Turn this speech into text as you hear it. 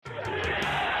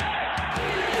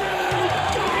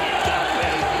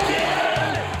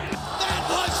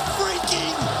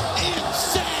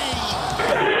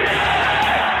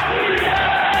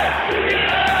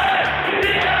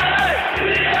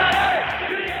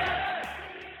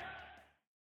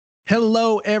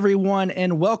Hello, everyone,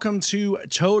 and welcome to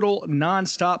Total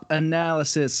Nonstop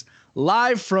Analysis.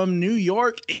 Live from New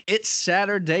York, it's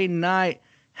Saturday night.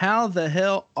 How the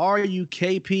hell are you,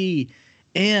 KP?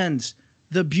 And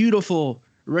the beautiful,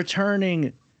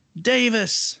 returning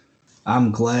Davis.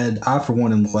 I'm glad. I, for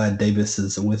one, am glad Davis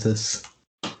is with us.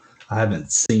 I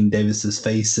haven't seen Davis's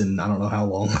face in I don't know how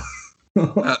long.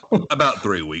 About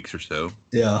 3 weeks or so.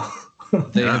 Yeah.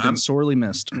 They have been sorely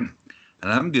missed.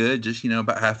 And I'm good, just,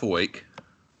 about half awake.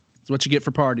 It's what you get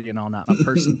for partying all night, my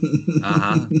person.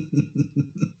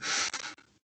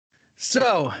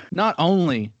 So, not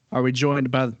only are we joined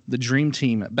by the Dream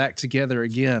Team back together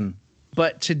again,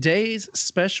 but today's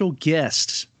special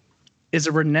guest is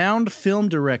a renowned film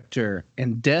director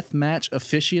and deathmatch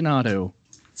aficionado.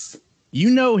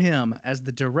 You know him as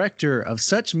the director of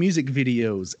such music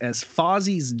videos as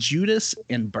Fozzie's Judas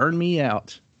and Burn Me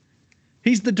Out.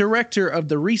 He's the director of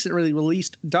the recently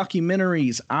released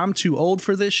documentaries I'm Too Old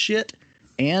for This Shit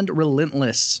and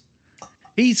Relentless.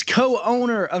 He's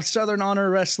co-owner of Southern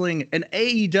Honor Wrestling, an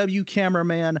AEW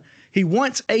cameraman. He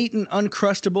once ate an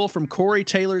Uncrustable from Corey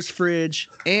Taylor's fridge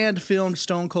and filmed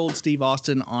Stone Cold Steve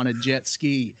Austin on a jet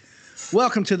ski.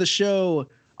 Welcome to the show,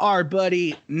 our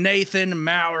buddy Nathan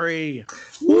Mowry.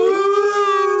 Woo!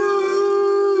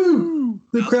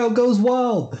 The crowd goes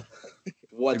wild.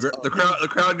 The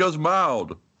crowd goes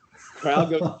mild. Crowd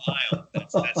goes wild.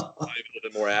 That's probably a little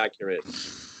bit more accurate.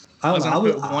 I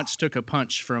once took a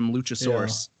punch from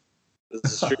Luchasaurus. Yeah.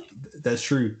 This is true. That's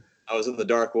true. I was in the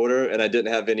Dark Order and I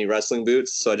didn't have any wrestling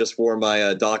boots, so I just wore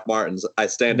my Doc Martens. I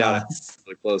stand out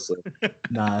really closely.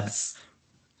 Nice.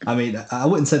 I mean, I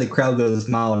wouldn't say the crowd goes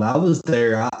mild. I was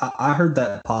there. I heard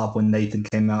that pop when Nathan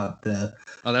came out. That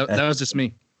was just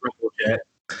me.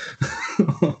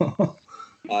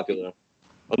 Popular.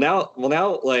 Well,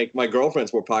 now, like my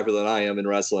girlfriend's more popular than I am in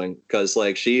wrestling because,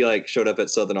 like, she showed up at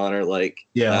Southern Honor,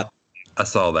 yeah. I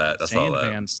saw that.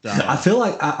 I feel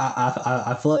like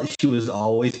I feel like she was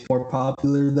always more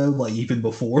popular though, like even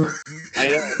before. I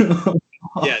know.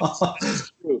 Yeah,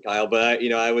 it's true, Kyle. But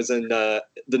I was in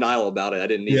denial about it. I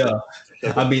didn't need it.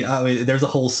 I mean, there's a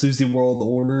whole Susie World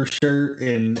Order shirt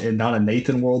and not a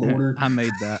Nathan World Order. I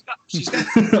made that.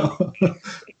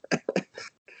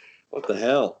 What the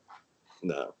hell?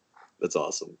 No, that's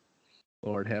awesome.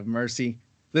 Lord have mercy.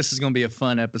 This is going to be a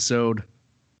fun episode.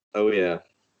 Oh, yeah.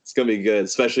 It's going to be good.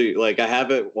 Especially, I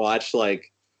haven't watched,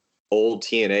 old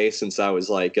TNA since I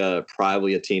was,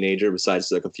 probably a teenager,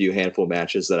 besides, a few handful of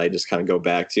matches that I just kind of go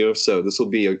back to. So this will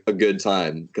be a good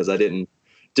time because I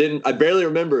I barely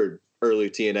remembered early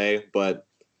TNA, but,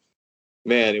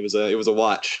 man, it was a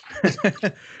watch.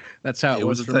 That's how it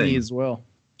was for me as well.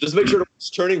 Just make sure to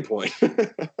watch Turning Point.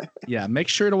 Yeah, make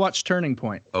sure to watch Turning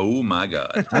Point. Oh, my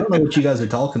God. I don't know what you guys are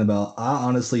talking about. I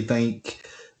honestly think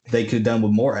they could have done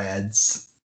with more ads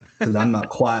because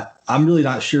I'm really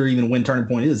not sure even when Turning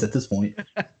Point is at this point.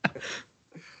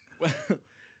 Well,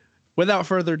 without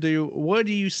further ado, what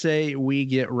do you say we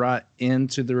get right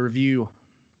into the review?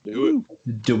 Do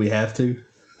it. Do we have to?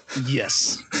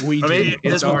 Yes, we do.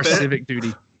 It's our civic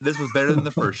duty. This was better than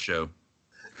the first show.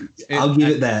 I'll give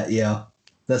it that, yeah.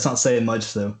 That's not saying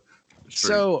much, though.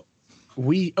 So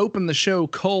we open the show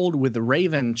cold with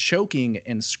Raven choking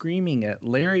and screaming at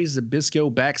Larry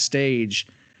Zbyszko backstage.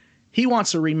 He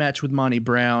wants a rematch with Monty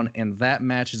Brown, and that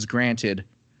match is granted.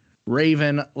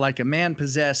 Raven, like a man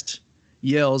possessed,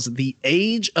 yells, "The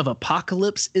age of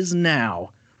apocalypse is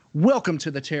now. Welcome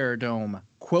to the Terror Dome.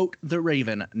 Quote the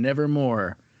Raven,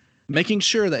 nevermore." Making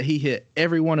sure that he hit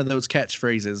every one of those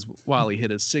catchphrases while he hit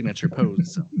his signature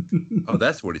pose. Oh,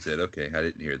 that's what he said. Okay, I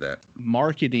didn't hear that.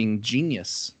 Marketing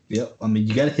genius. Yep. I mean,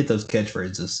 you got to hit those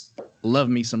catchphrases. Love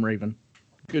me some Raven.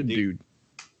 Good dude.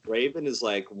 Raven is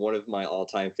one of my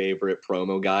all-time favorite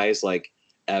promo guys,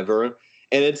 ever. And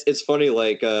it's funny,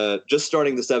 just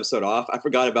starting this episode off, I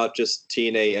forgot about just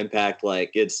TNA Impact,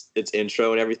 its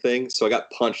intro and everything. So I got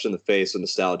punched in the face with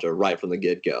nostalgia right from the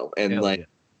get-go. And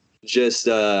there's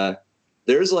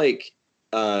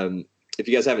if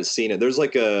you guys haven't seen it, there's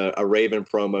a Raven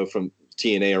promo from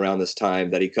TNA around this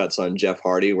time that he cuts on Jeff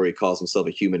Hardy where he calls himself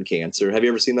a human cancer. Have you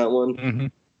ever seen that one? Mm-hmm.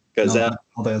 Because I don't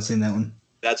think I've seen that one.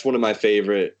 That's one of my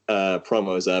favorite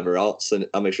promos ever. I'll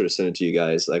make sure to send it to you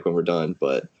guys when we're done.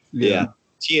 But yeah.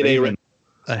 TNA Raven,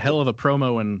 a hell of a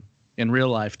promo in real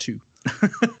life too.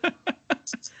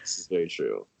 This is very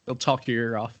true. They'll talk your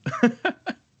ear off.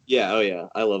 Yeah, oh yeah.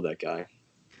 I love that guy.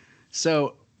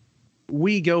 So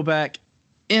we go back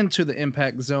into the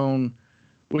Impact Zone.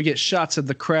 We get shots of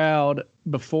the crowd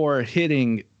before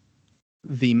hitting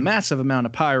the massive amount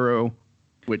of pyro,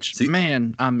 which,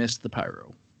 man, I missed the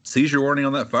pyro. Seizure warning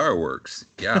on that fireworks.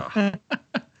 Yeah.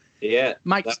 Yeah.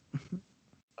 Mike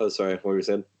Oh, sorry. What were you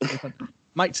saying?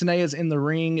 Mike Tenay is in the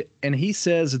ring, and he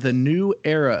says the new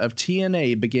era of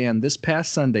TNA began this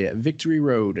past Sunday at Victory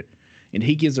Road, and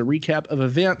he gives a recap of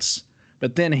events,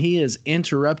 but then he is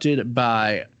interrupted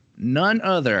by none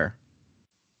other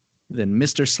than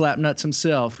Mr. Slapnuts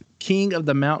himself, King of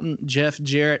the Mountain, Jeff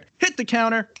Jarrett. Hit the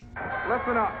counter.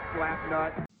 Listen up,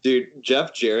 Slapnut. Dude,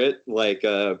 Jeff Jarrett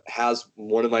has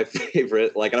one of my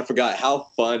favorite. Like, I forgot how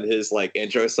fun his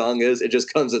intro song is. It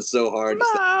just comes in so hard.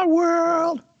 My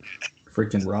world.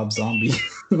 Freaking Rob Zombie.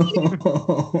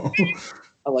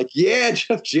 I'm like, yeah,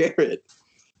 Jeff Jarrett.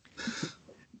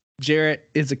 Jarrett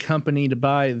is accompanied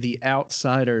by the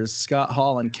Outsiders, Scott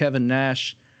Hall and Kevin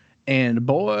Nash. And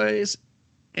boys,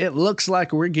 it looks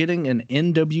like we're getting an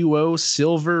NWO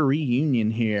Silver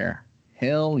reunion here.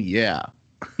 Hell yeah.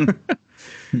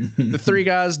 The three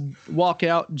guys walk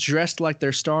out dressed like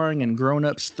they're starring in Grown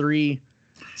Ups 3.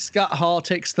 Scott Hall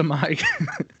takes the mic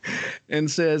and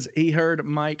says he heard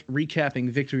Mike recapping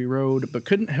Victory Road, but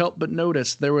couldn't help but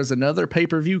notice there was another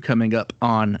pay-per-view coming up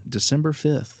on December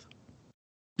 5th.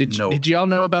 Did y'all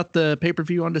know about the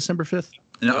pay-per-view on December 5th?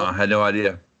 No, I had no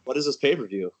idea. What is this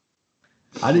pay-per-view?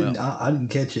 I didn't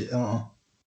catch it.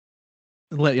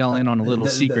 Let y'all in on a little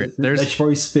secret. They should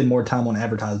probably spend more time on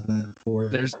advertisement for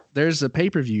it. There's a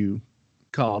pay-per-view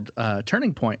called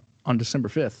Turning Point on December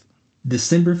 5th.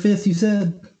 December 5th, you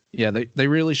said? Yeah, they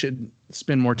really should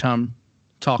spend more time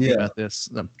talking about this.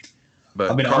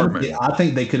 But I mean, Carmen, honestly, I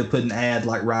think they could have put an ad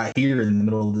right here in the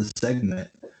middle of this segment.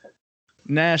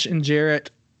 Nash and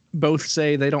Jarrett both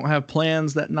say they don't have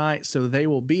plans that night, so they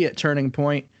will be at Turning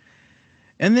Point.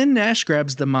 And then Nash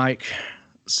grabs the mic,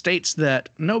 states that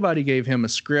nobody gave him a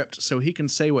script, so he can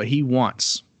say what he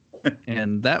wants.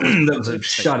 And that was a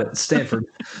shot at Stanford.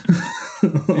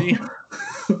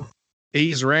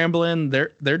 He's rambling.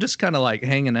 They're just kind of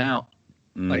hanging out,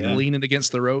 leaning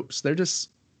against the ropes. They're just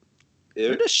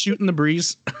shooting the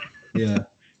breeze. Yeah.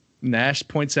 Nash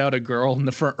points out a girl in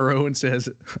the front row and says,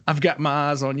 "I've got my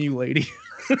eyes on you, lady."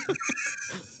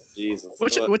 Jesus.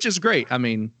 Which is great. I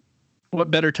mean,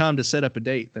 what better time to set up a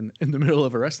date than in the middle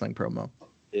of a wrestling promo?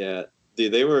 Yeah.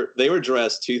 Dude, they were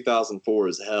dressed 2004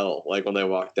 as hell. When they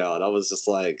walked out, I was just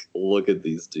like, look at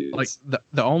these dudes.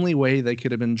 The only way they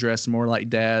could have been dressed more like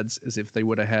dads is if they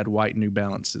would have had white New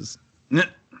Balances.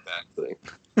 Exactly.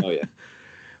 Oh yeah.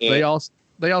 They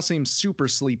all seem super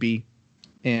sleepy,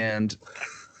 and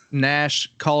Nash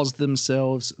calls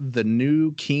themselves the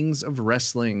new Kings of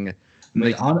Wrestling.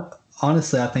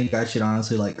 Honestly, I think I should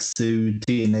sue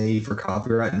TNA for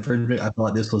copyright infringement. I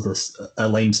thought this was a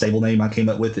lame stable name I came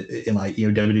up with in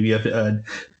WWF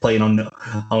playing on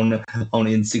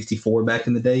N64 back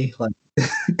in the day.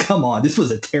 Come on, this was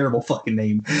a terrible fucking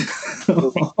name.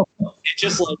 It's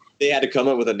just they had to come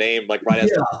up with a name right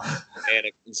after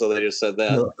Panic, and so they just said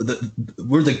that.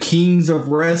 We're the Kings of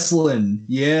Wrestling.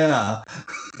 Yeah.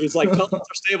 He's like, tell us our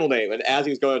stable name, and as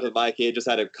he was going to the mic, he just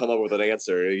had to come up with an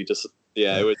answer. It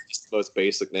was just the most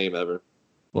basic name ever.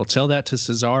 Well, tell that to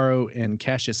Cesaro and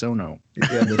Cassius Ohno.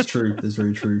 Yeah, that's true. That's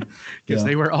very true. Because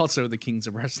they were also the Kings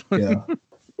of Wrestling. Yeah.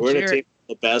 We're going to take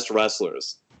the best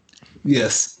wrestlers.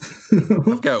 Yes.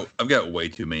 I've got way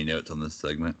too many notes on this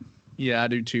segment. Yeah, I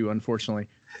do too, unfortunately.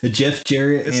 Jeff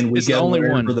Jarrett and we got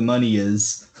where the money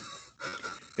is.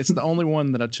 It's the only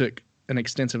one that I took an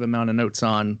extensive amount of notes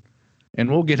on, and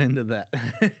we'll get into that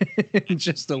in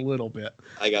just a little bit.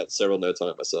 I got several notes on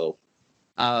it myself.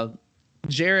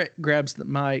 Jarrett grabs the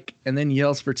mic and then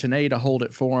yells for Tenay to hold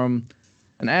it for him.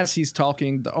 And as he's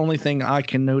talking, the only thing I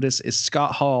can notice is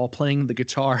Scott Hall playing the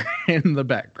guitar in the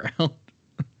background.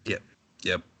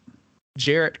 Yep.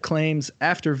 Jarrett claims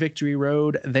after Victory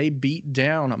Road, they beat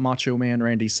down Macho Man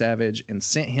Randy Savage and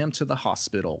sent him to the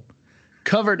hospital,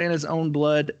 covered in his own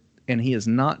blood, and he has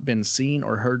not been seen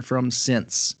or heard from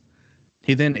since.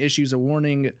 He then issues a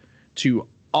warning to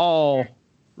all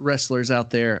wrestlers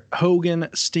out there. Hogan,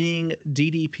 Sting,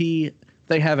 DDP,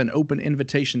 they have an open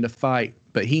invitation to fight,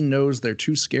 but he knows they're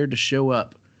too scared to show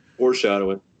up.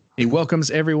 Foreshadowing. He welcomes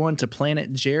everyone to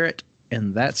Planet Jarrett,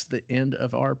 and that's the end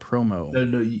of our promo.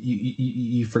 No,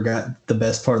 you forgot the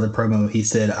best part of the promo. He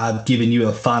said, "I've given you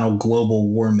a final global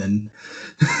warming."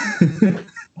 That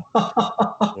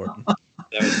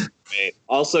was great.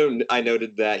 Also, I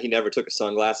noted that he never took his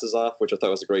sunglasses off, which I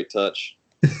thought was a great touch.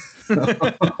 So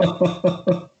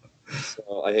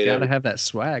I hate it. Gotta have that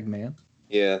swag, man.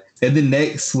 Yeah. And then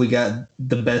next, we got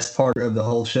the best part of the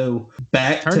whole show: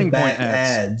 back-to-back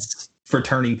ads for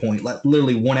Turning Point,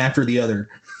 literally one after the other.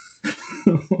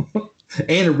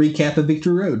 And a recap of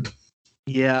Victory Road.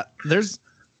 Yeah, there's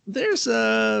just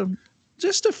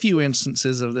a few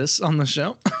instances of this on the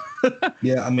show.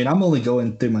 Yeah, I mean, I'm only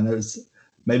going through my notes.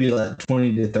 Maybe like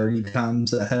 20 to 30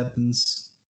 times that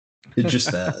happens. It's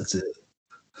just that. That's it.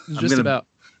 Just about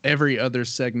every other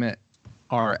segment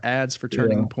are ads for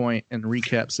Turning Yeah. Point and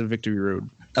recaps of Victory Road.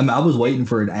 I mean, I was waiting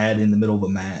for an ad in the middle of a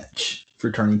match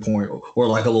for Turning Point, or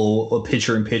like a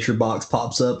picture-in-picture box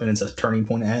pops up and it's a Turning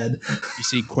Point ad. You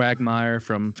see Quagmire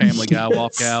from Family Guy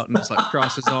walk Yes. out and just like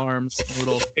cross his arms, a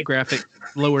little graphic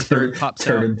lower third pops out.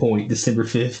 Turning Point, December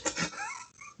 5th.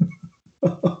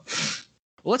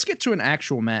 Let's get to an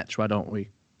actual match, why don't we?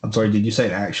 I'm sorry, did you say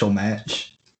an actual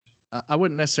match? I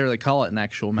wouldn't necessarily call it an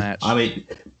actual match. I mean,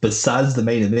 besides the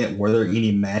main event, were there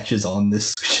any matches on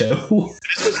this show?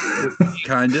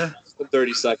 Kinda. It's been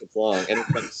 30 seconds long, and it's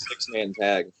like a 6-man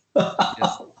tag.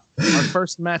 Our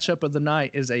first matchup of the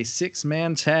night is a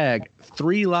 6-man tag,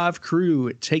 3 live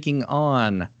crew taking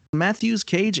on Matthews,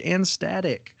 Cage, and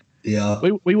Static. Yeah.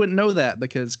 We wouldn't know that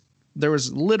because there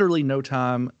was literally no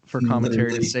time for commentary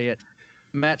Literally. to say it.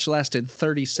 Match lasted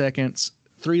 30 seconds.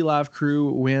 3 live crew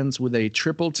wins with a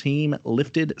triple team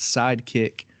lifted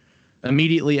sidekick.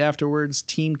 Immediately afterwards,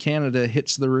 Team Canada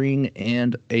hits the ring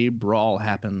and a brawl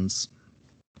happens.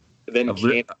 Then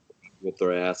Canada with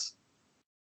their ass.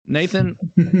 Nathan,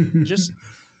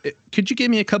 could you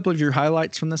give me a couple of your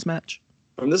highlights from this match?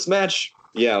 From this match,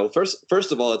 yeah. Well,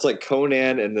 first of all, it's like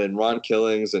Conan and then Ron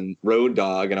Killings and Road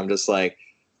Dogg, and I'm just like,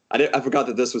 I forgot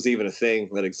that this was even a thing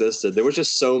that existed. There was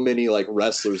just so many like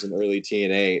wrestlers in early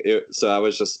TNA, so I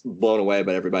was just blown away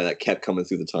by everybody that kept coming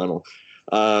through the tunnel.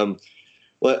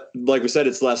 Like we said,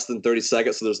 it's less than 30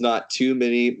 seconds, so there's not too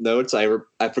many notes. I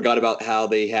forgot about how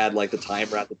they had like the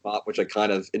timer at the top, which I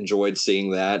kind of enjoyed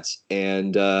seeing that,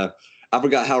 and I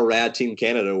forgot how rad Team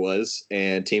Canada was,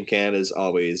 and Team Canada is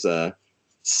always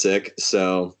sick,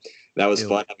 so that was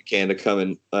fun having Canada come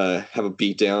and have a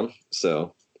beatdown.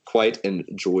 So quite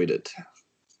enjoyed it,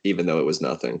 even though it was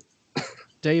nothing.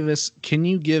 Davis, can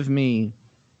you give me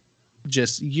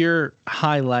just your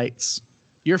highlights,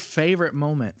 your favorite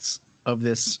moments of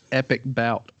this epic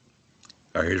bout?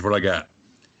 All right, here's what I got.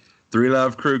 3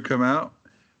 live crew come out.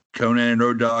 Conan and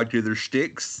Road Dogg do their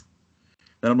sticks.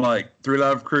 Then I'm like, 3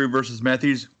 live crew versus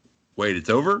Matthews. Wait, it's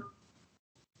over?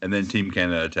 And then Team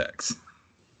Canada attacks.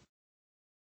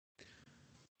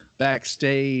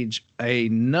 Backstage,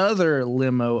 another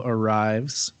limo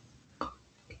arrives.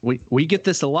 We get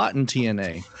this a lot in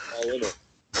TNA. All in it.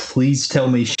 Please tell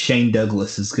me Shane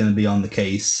Douglas is going to be on the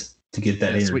case to get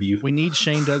that Yes, interview. we need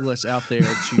Shane Douglas out there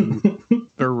to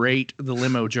berate the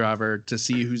limo driver to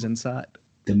see who's inside.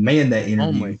 Demand that interview.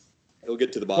 Only. He'll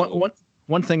get to the bottom.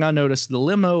 One thing I noticed, the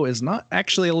limo is not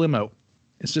actually a limo.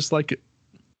 It's just like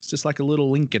a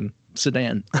little Lincoln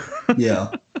sedan,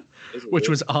 Yeah. which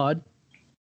was odd.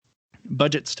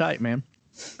 Budget's tight, man.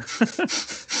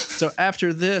 So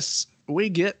after this, we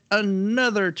get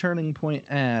another Turning Point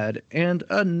ad and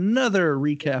another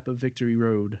recap of Victory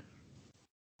Road.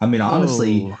 I mean,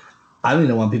 honestly, Oh. I don't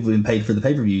even know why people even paid for the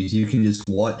pay-per-views. You can just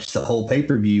watch the whole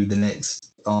pay-per-view on the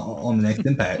next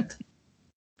Impact.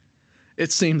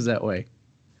 It seems that way.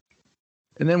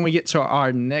 And then we get to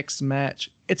our next match.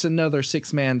 It's another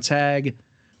 6-man tag.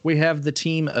 We have the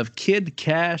team of Kid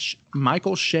Cash,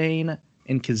 Michael Shane,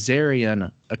 and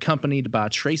Kazarian, accompanied by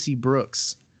Tracy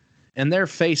Brooks. And they're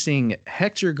facing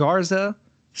Hector Garza,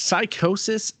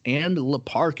 Psychosis, and La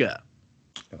Parka.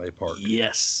 LA Park.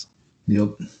 Yes.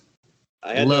 Yep.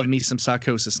 I Love me some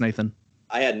Psychosis, Nathan.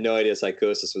 had no idea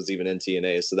Psychosis was even in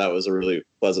TNA, so that was a really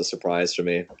pleasant surprise for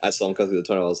me. I saw him come through the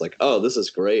tunnel. I was like, oh, this is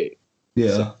great.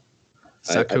 Yeah.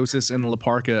 Psychosis and La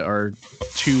Parka are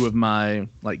 2 of my,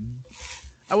 like,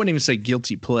 I wouldn't even say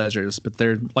guilty pleasures, but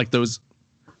they're like those,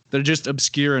 they're just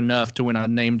obscure enough to when I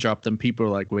name drop them, people are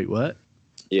like, wait, what?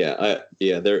 Yeah,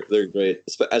 they're great,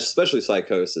 especially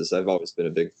Psychosis. I've always been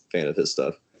a big fan of his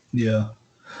stuff. Yeah.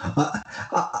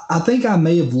 I think I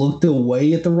may have looked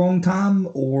away at the wrong time,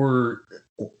 or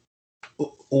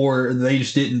they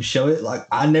just didn't show it. Like,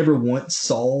 I never once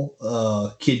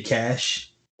saw Kid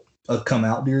Cash come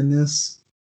out during this.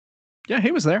 Yeah,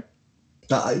 he was there.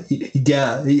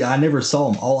 I never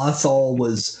saw him. All I saw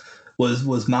was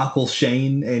Michael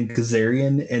Shane and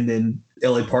Kazarian, and then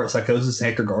LA Park, Psychosis, and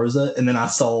Hector Garza, and then I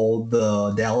saw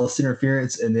the Dallas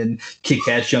interference, and then Kid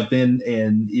Cash jump in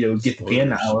and get the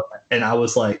pin. And I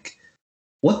was like,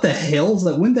 "What the hell?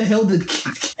 Like, when the hell did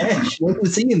Kid Cash? What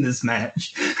was he in this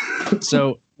match?"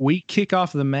 So we kick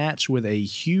off the match with a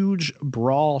huge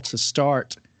brawl to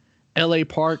start. LA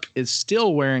Park is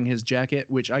still wearing his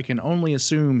jacket, which I can only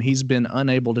assume he's been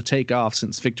unable to take off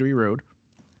since Victory Road.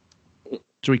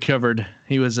 So we covered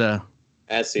he was As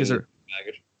seen Is there- in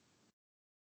baggage.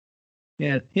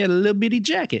 yeah, he had a little bitty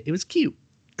jacket. It was cute.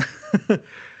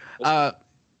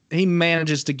 he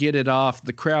manages to get it off.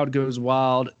 The crowd goes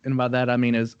wild, and by that I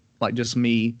mean is like just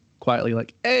me quietly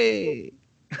like, hey.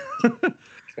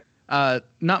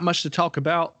 Not much to talk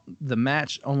about. The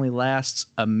match only lasts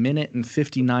 1 minute and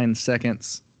 59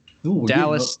 seconds. Ooh,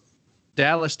 Dallas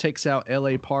takes out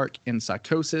LA Park in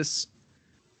psychosis,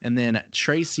 and then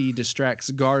Tracy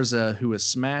distracts Garza, who is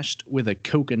smashed with a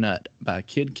coconut by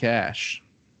Kid Cash.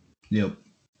 Yep.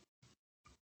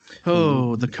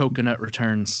 Oh, the coconut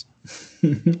returns.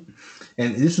 And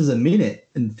this is 1 minute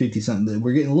and 50 something.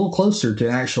 We're getting a little closer to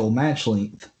actual match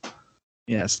length.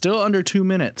 Yeah, still under 2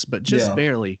 minutes, but just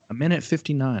barely.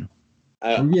 1:59.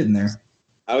 We're getting there.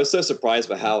 I was so surprised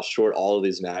by how short all of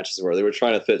these matches were. They were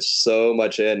trying to fit so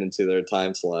much into their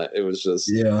time slot. It was just,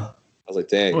 I was like,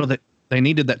 dang. Well, they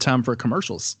needed that time for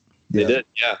commercials. They did,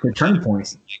 yeah. The turning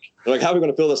points. They're like, how are we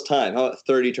going to fill this time? How about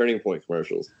 30 turning point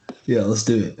commercials? Yeah, let's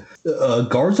do it.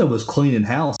 Garza was cleaning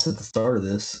house at the start of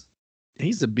this.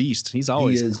 He's a beast. He's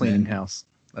always cleaning house.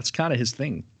 That's kind of his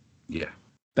thing. Yeah.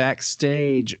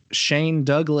 Backstage, Shane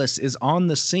Douglas is on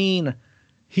the scene.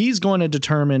 He's going to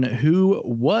determine who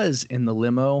was in the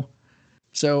limo.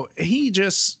 So he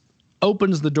just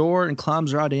opens the door and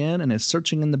climbs right in and is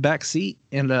searching in the back seat.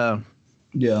 And I'm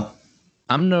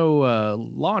no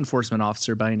law enforcement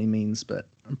officer by any means, but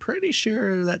I'm pretty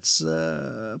sure that's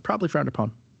probably frowned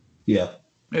upon. Yeah,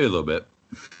 maybe a little bit.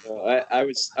 I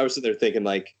was sitting there thinking,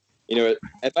 like, you know,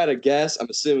 if I had to guess, I'm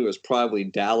assuming it was probably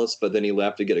Dallas, but then he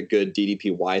left to get a good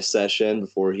DDPY session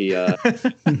before he.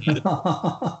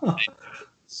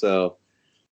 So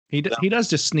he does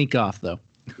just sneak off, though.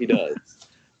 He does.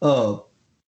 I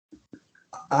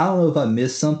don't know if I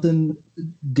missed something.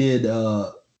 Did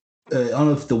I don't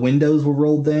know if the windows were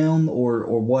rolled down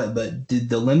or what, but did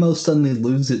the limo suddenly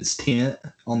lose its tint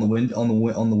on the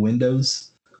windows?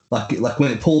 Like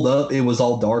when it pulled up, it was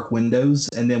all dark windows,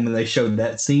 and then when they showed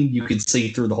that scene, you could see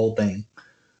through the whole thing.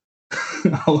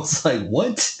 I was like,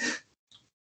 "What?"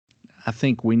 I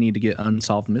think we need to get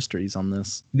Unsolved Mysteries on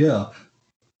this. Yeah,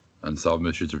 Unsolved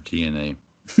Mysteries of TNA.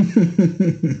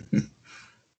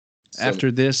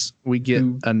 After this, we get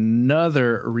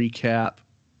another recap,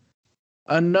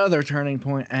 another Turning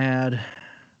Point ad.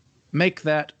 Make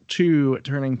that 2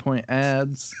 Turning Point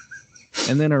ads.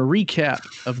 And then a recap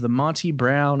of the Monty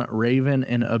Brown, Raven,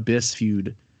 and Abyss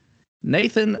feud.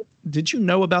 Nathan, did you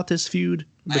know about this feud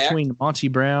between Monty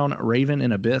Brown, Raven,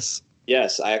 and Abyss?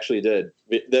 Yes, I actually did.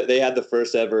 They had the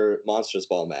first ever Monsters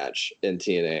Ball match in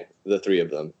TNA, the 3 of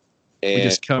them. And we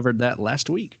just covered that last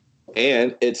week.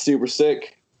 And it's super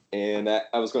sick. And I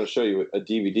was going to show you a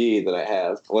DVD that I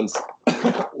have. One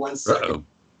second.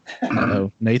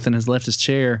 Uh-oh. Nathan has left his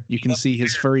chair. You can see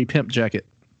his furry pimp jacket.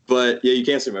 But yeah, you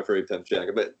can't see my furry pimp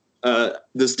jacket. But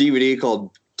this DVD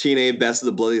called TNA Best of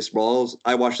the Bloodiest Brawls.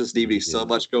 I watched this DVD so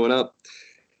much growing up,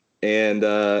 and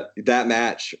that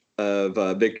match of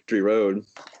Victory Road,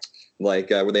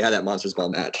 like where they had that Monsters Ball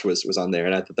match, was on there,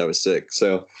 and I thought that was sick.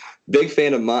 So big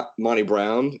fan of Monty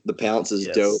Brown. The Pounce is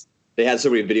dope. They had so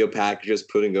many video packages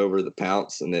putting over the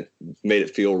Pounce, and it made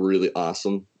it feel really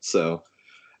awesome. So.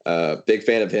 Big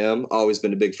fan of him. Always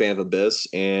been a big fan of Abyss.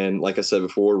 And like I said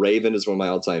before, Raven is one of my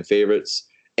all-time favorites.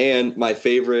 And my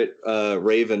favorite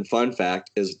Raven fun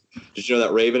fact is, did you know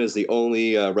that Raven is the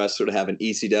only wrestler to have an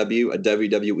ECW, a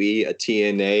WWE, a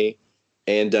TNA,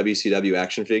 and WCW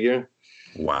action figure?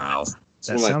 Wow.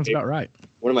 That sounds about right.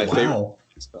 One of my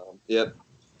favorites. Yep.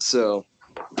 So,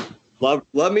 love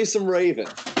me some Raven.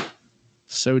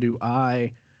 So do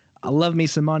I. I love me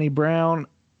some Monty Brown.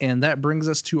 And that brings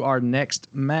us to our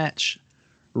next match.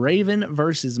 Raven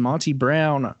versus Monty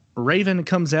Brown. Raven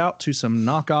comes out to some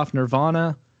knockoff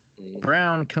Nirvana.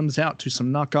 Brown comes out to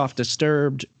some knockoff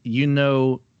Disturbed. You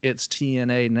know it's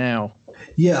TNA now.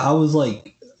 Yeah, I was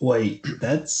like, wait,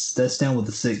 that's Down with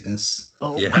the Sickness.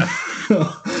 Oh. Yeah. I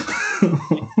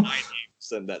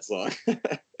said that song.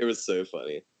 It was so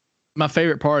funny. My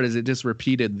favorite part is it just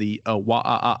repeated the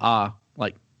wah-ah-ah-ah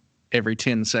like every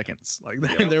 10 seconds. Like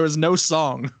there was no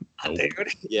song.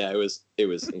 Yeah, it was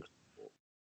incredible.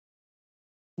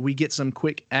 We get some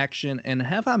quick action, and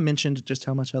have I mentioned just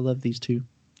how much I love these two?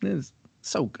 It is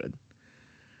so good.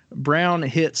 Brown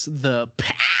hits the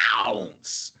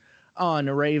pounce on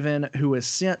Raven, who is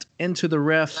sent into the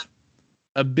ref.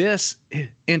 Abyss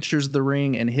enters the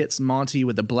ring and hits Monty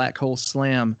with a black hole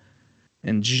slam.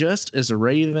 And just as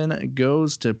Raven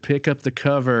goes to pick up the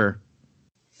cover,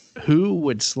 who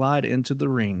would slide into the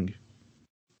ring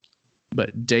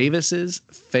but Davis's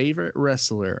favorite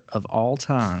wrestler of all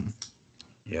time?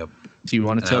 Yep. Do you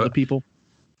want to tell the people?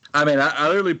 I mean, I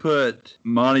literally put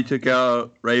Monty took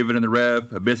out Raven in the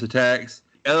ref, Abyss attacks,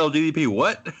 LLDDP,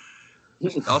 what?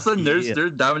 All of a sudden,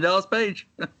 there's Diamond Dallas Page.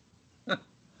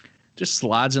 just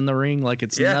slides in the ring like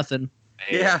it's Yeah. nothing.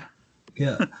 Yeah.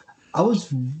 Yeah. I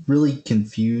was really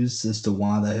confused as to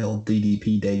why the hell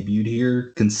DDP debuted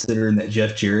here, considering that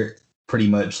Jeff Jarrett pretty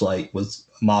much like was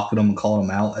mocking him and calling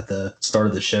him out at the start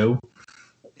of the show.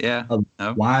 Yeah.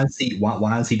 No. Why is he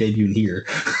debuting here?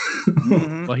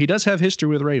 Mhm. Well, he does have history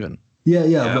with Raven.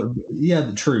 Yeah,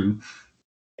 but true.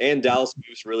 And Dallas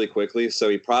moves really quickly, so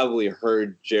he probably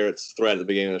heard Jarrett's threat at the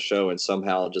beginning of the show and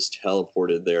somehow just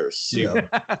teleported there. Yeah.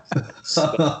 Not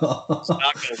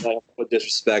going to put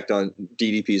disrespect on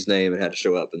DDP's name and had to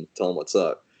show up and tell him what's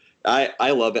up. I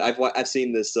love it. I've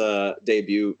seen this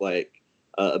debut like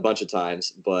a bunch of times,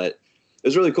 but it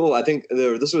was really cool. I think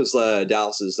this was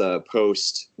Dallas's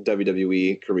post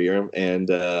WWE career, and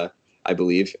I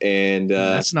believe, and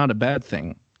That's not a bad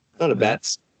thing. not a bad.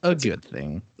 That's a good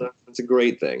thing. It's a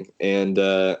great thing, and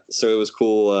so it was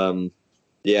cool.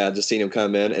 Just seeing him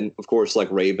come in, and of course, like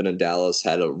Raven and Dallas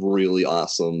had a really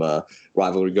awesome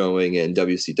rivalry going in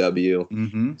WCW.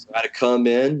 Mm-hmm. So I had to come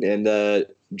in and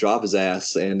drop his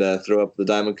ass and throw up the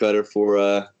diamond cutter for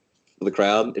the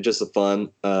crowd. It's just a fun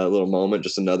little moment,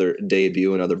 just another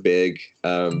debut, another big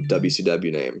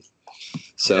WCW name.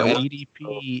 So Yeah,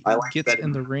 DDP I like gets that.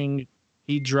 in the ring.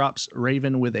 He drops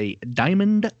Raven with a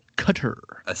diamond cutter.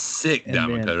 A sick And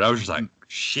diamond then- cutter. I was just like,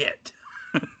 shit.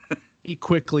 He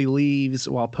quickly leaves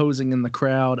while posing in the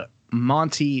crowd.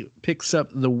 Monty picks up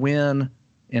the win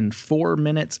in 4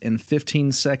 minutes and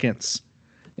 15 seconds.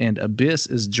 And Abyss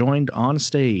is joined on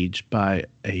stage by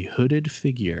a hooded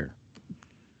figure.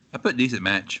 I put decent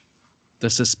match. The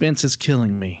suspense is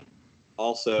killing me.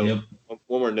 Also, Yep.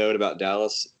 one more note about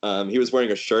Dallas. He was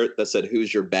wearing a shirt that said,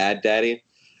 "Who's your bad daddy?"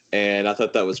 And I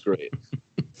thought that was great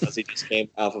because he just came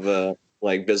off of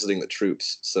visiting the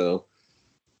troops. So,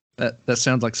 That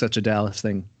sounds like such a Dallas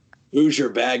thing. who's your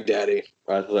bag daddy?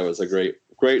 I thought that was a great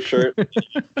shirt.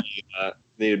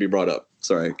 Need to be brought up.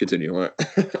 Sorry, continue. All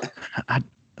right.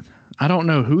 I don't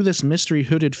know who this mystery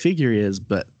hooded figure is,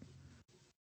 but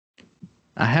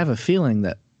I have a feeling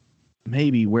that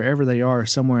maybe wherever they are,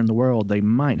 somewhere in the world, they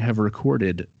might have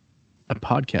recorded a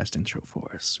podcast intro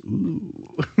for us. Ooh.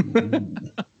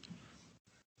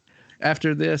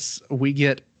 After this, we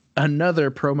get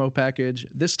another promo package,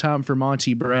 this time for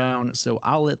Monty Brown, so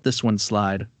I'll let this one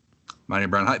slide. Mighty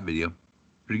Brown hype video.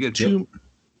 Pretty good.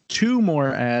 Two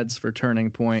more ads for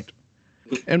Turning Point.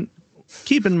 And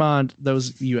keep in mind, those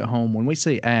of you at home, when we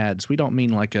say ads, we don't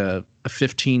mean like a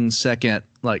 15-second,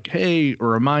 like, hey, a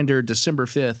reminder, December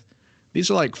 5th. These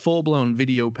are like full-blown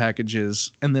video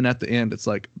packages. And then at the end, it's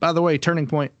like, by the way, Turning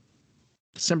Point,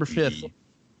 December 5th.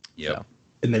 Yep. So,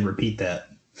 And they repeat that.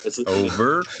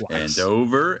 Over Twice. and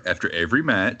over after every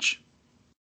match.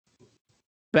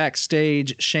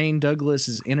 backstage, Shane Douglas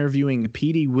is interviewing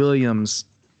Petey Williams.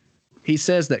 He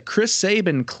says that Chris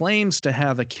Sabin claims to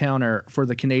have a counter for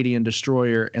the Canadian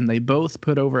Destroyer, and they both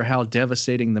put over how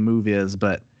devastating the move is.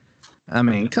 But, I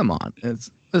mean, come on.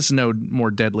 It's no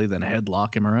more deadly than a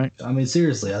headlock, am I right? I mean,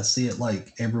 seriously, I see it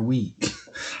like every week.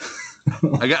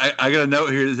 I got a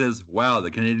note here that says, "Wow,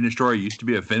 the Canadian Destroyer used to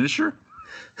be a finisher."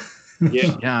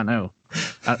 Yeah. Yeah, I know.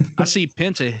 I see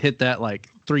Penta hit that like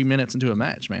 3 minutes into a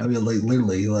match, I man. mean, like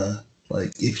literally,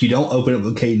 like if you don't open up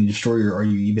with Caden Destroyer, are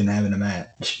you even having a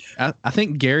match? I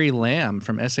think Gary Lamb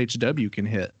from SHW can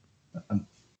hit a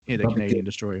Probably Canadian could.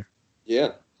 Destroyer.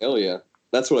 Yeah. Hell yeah.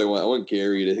 That's what I want. I want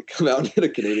Gary to come out and hit a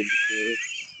Canadian Destroyer.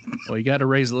 Well, you got to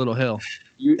raise a little hell.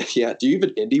 Do you even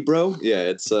indie, bro? Yeah,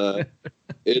 it's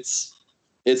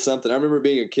something. I remember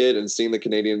being a kid and seeing the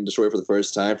Canadian Destroyer for the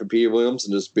first time from Peter Williams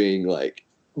and just being like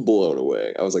blown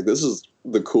away. I was like, this is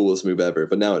the coolest move ever.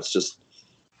 But now it's just,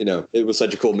 it was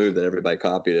such a cool move that everybody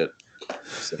copied it.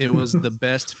 So, It was the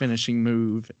best finishing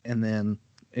move, and then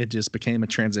it just became a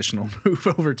transitional move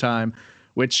over time,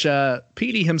 which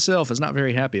Petey himself is not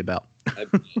very happy about.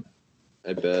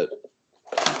 I bet.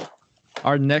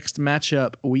 Our next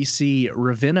matchup, we see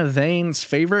Ravenna Vane's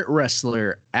favorite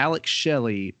wrestler, Alex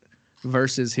Shelley,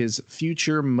 versus his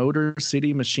future Motor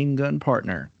City Machine Gun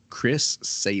partner, Chris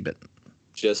Sabin.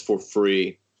 Just for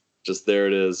free. Just there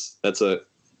it is. I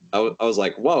was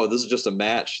like, whoa, this is just a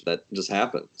match that just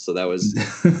happened. So that was,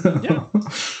 Yeah.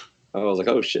 I was like,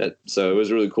 oh shit. So it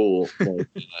was really cool. Like,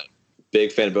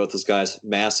 big fan of both those guys.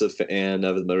 Massive fan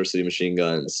of the Motor City Machine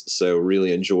Guns. So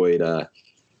really enjoyed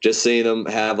just seeing them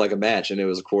have like a match. And it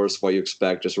was, of course, what you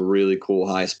expect. Just really cool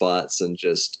high spots and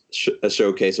just a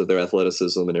showcase of their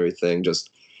athleticism and everything. Just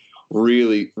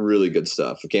really, really good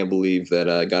stuff. I can't believe that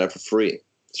I got it for free.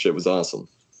 Shit was awesome.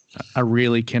 I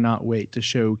really cannot wait to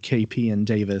show KP and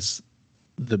Davis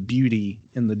the beauty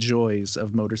and the joys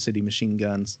of Motor City Machine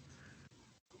Guns.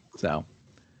 So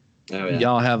Oh, yeah.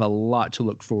 y'all have a lot to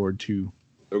look forward to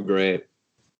Oh, great.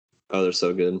 Oh, they're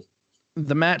so good.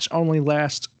 The match only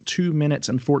lasts 2 minutes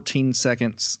and 14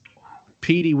 seconds.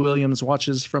 Petey Williams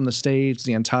watches from the stage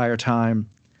the entire time.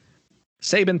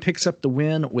 Sabin picks up the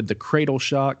win with the cradle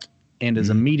shock and is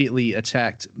immediately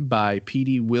attacked by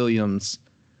Petey Williams.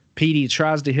 Petey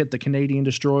tries to hit the Canadian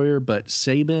Destroyer, but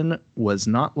Sabin was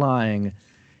not lying.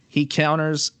 He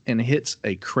counters and hits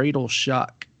a cradle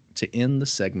shock to end the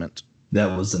segment.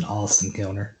 That was an awesome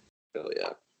counter. Oh, yeah.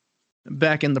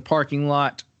 Back in the parking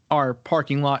lot, our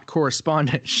parking lot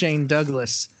correspondent, Shane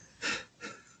Douglas,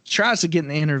 tries to get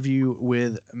an interview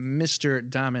with Mr.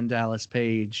 Diamond Dallas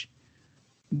Page.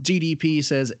 DDP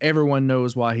says everyone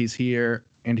knows why he's here,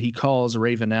 and he calls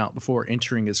Raven out before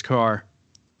entering his car.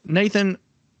 Nathan,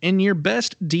 in your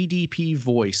best DDP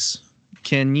voice,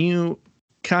 can you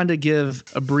kind of give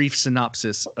a brief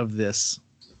synopsis of this?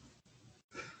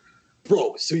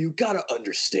 Bro, so you gotta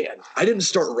understand, I didn't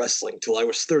start wrestling till I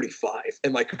was 35,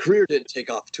 and my career didn't take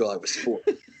off till I was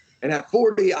 40. And at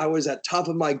 40, I was at top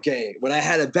of my game when I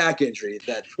had a back injury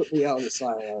that put me out on the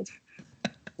sidelines.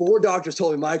 4 doctors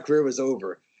told me my career was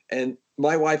over, and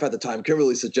my wife at the time,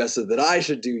 Kimberly, suggested that I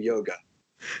should do yoga.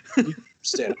 You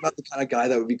understand, I'm not the kind of guy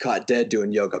that would be caught dead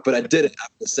doing yoga, but I did it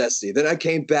out of necessity. Then I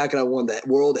came back and I won the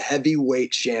World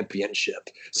Heavyweight Championship.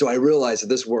 So I realized that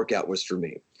this workout was for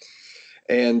me.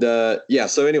 And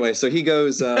so anyway, so he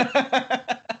goes. That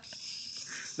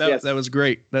was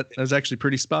great. That was actually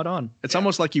pretty spot on. It's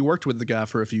almost like you worked with the guy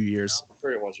for a few years.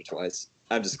 Heard it once or twice.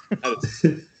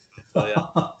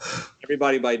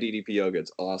 Everybody buy DDP yoga.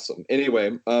 It's awesome.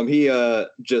 Anyway, he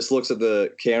just looks at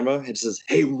the camera and says,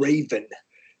 "Hey, Raven,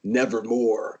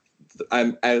 nevermore."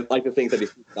 I like to think that he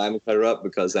put Diamond Cutter up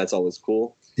because that's always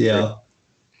cool. Yeah.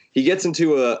 He gets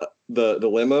into the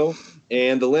limo,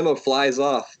 and the limo flies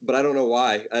off, but I don't know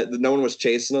why. No one was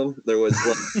chasing him. There was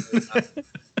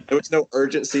there was no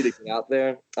urgency to get out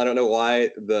there. I don't know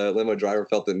why the limo driver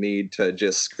felt the need to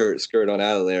just skirt on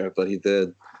out of there, but he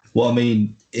did. Well, I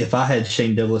mean, if I had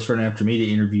Shane Douglas run after me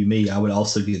to interview me, I would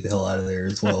also get the hell out of there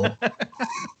as well.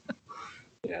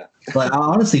 Yeah. But I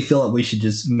honestly feel like we should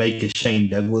just make a Shane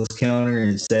Douglas counter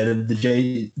instead of the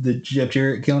Jeff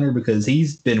Jarrett counter, because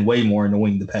he's been way more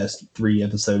annoying the past 3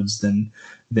 episodes than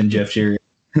Jeff Jarrett.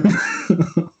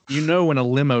 You know, when a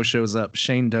limo shows up,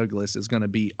 Shane Douglas is going to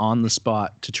be on the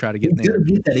spot to try to get He's an going to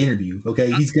interview. get that interview,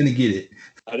 okay? He's going to get it.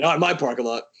 Not in my parking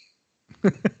lot.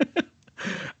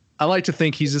 I like to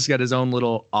think he's just got his own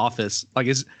little office. Like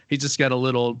he's just got a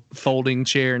little folding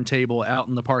chair and table out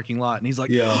in the parking lot, and he's like,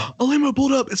 Yeah. "A limo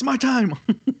pulled up. It's my time."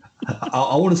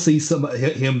 I want to see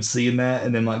him seeing that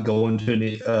and then like going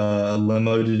to a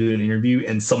limo to do an interview,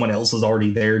 and someone else is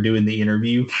already there doing the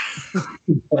interview.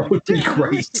 That would be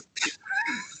great.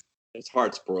 His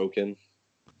heart's broken.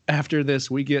 After this,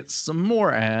 we get some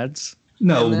more ads.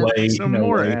 No and then way. Some No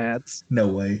more way. ads, No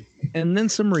way. and then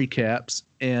some recaps.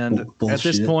 And at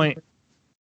this Bullshit.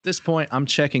 point, I'm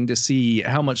checking to see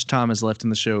how much time is left in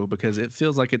the show because it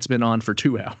feels like it's been on for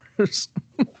 2 hours.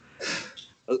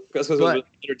 That's because there's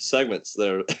 100 segments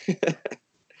there.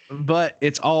 But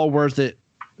it's all worth it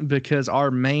because our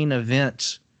main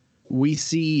event, we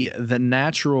see the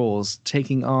Naturals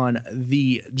taking on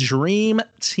the Dream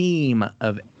Team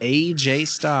of AJ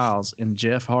Styles and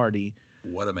Jeff Hardy.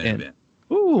 What a main event.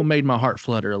 Ooh, made my heart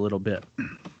flutter a little bit.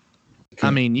 I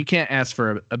mean, you can't ask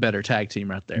for a better tag team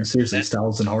right there. Seriously,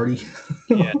 Styles and Hardy.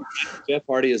 Yeah, Jeff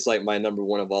Hardy is like my number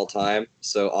 1 of all time.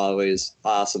 So always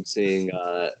awesome seeing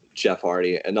Jeff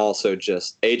Hardy, and also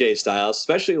just AJ Styles,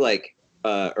 especially like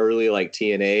early like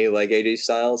TNA like AJ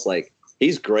Styles. Like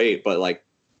he's great, but like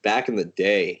back in the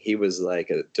day, he was like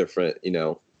a different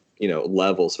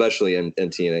level, especially in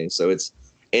TNA. So it's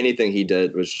anything he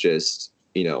did was just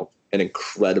an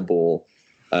incredible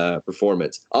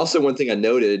performance. Also, one thing I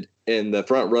noted in the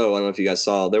front row, I don't know if you guys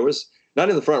saw, there was not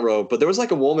in the front row, but there was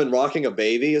like a woman rocking a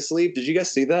baby asleep. Did you guys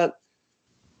see that?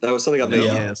 That was something I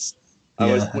noticed. Yeah.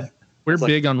 Yes. We're It's like-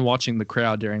 big on watching the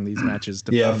crowd during these matches.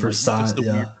 To Yeah, find, for like, just sign- the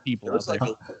yeah. weird people.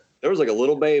 There was like a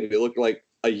little baby. It looked like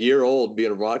a year old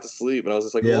being rocked to sleep, and I was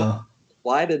just like, Yeah.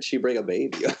 why did she bring a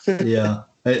baby? Yeah.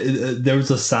 There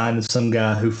was a sign of some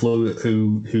guy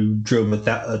who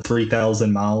drove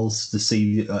 3,000 miles to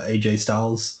see AJ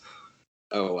Styles.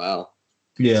 Oh wow.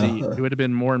 Yeah. See, it would have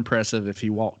been more impressive if he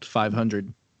walked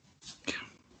 500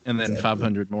 and then Exactly.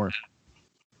 500 more.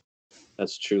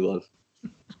 That's true love.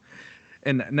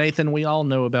 And Nathan, we all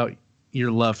know about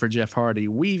your love for Jeff Hardy.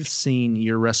 We've seen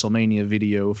your WrestleMania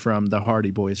video from the Hardy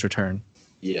Boys return.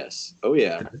 Yes. Oh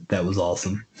yeah. That was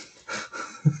awesome.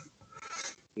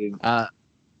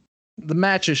 The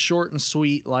match is short and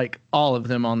sweet, like all of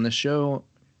them on the show.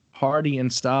 Hardy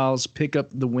and Styles pick up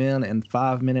the win in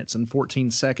 5 minutes and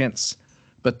 14 seconds,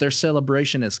 but their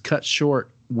celebration is cut short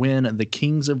when the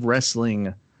Kings of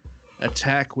Wrestling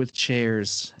attack with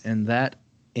chairs, and that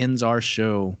ends our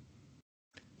show.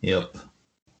 Yep.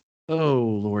 Oh,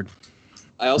 Lord.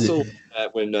 I also like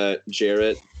that when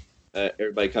Jarrett,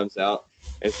 everybody comes out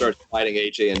and starts fighting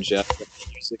AJ and Jeff. The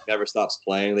music never stops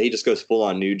playing. He just goes full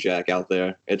on New Jack out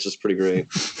there. It's just pretty great.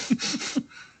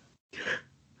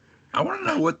 I want to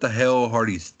know what the hell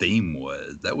Hardy's theme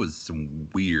was. That was some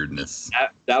weirdness.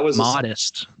 That was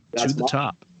Modest to the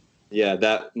top. Yeah,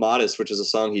 that Modest, which is a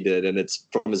song he did, and it's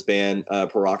from his band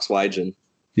Peroxygen.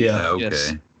 Yeah. Okay.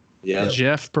 Yes. Yeah.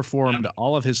 Jeff performed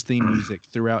all of his theme music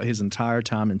throughout his entire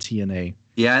time in TNA.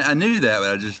 Yeah, I knew that,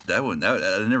 but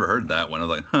I never heard that one. I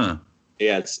was like, huh.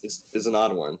 Yeah, it's an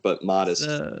odd one, but Modest.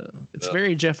 It's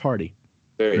very Jeff Hardy.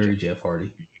 Very Jeff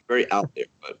Hardy. Very out there,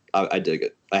 but I dig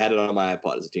it. I had it on my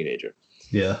iPod as a teenager.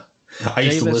 Yeah. I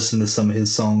used to listen to some of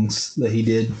his songs that he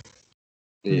did.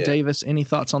 Yeah. Davis, any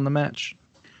thoughts on the match?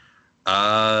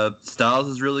 Styles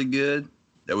is really good.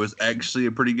 That was actually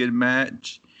a pretty good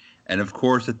match. And of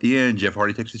course, at the end, Jeff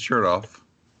Hardy takes his shirt off.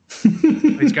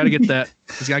 He's got to get that.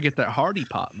 He's got to get that Hardy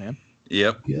pop, man.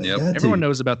 Yep. Yeah, Everyone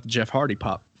knows about the Jeff Hardy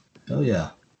pop. Oh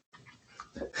yeah.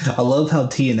 I love how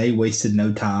TNA wasted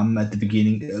no time at the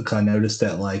beginning. I noticed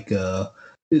that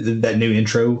that new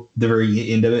intro, the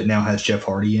very end of it, now has Jeff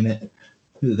Hardy in it.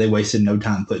 They wasted no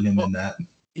time putting him in that.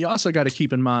 You also got to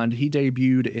keep in mind he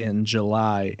debuted in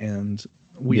July, and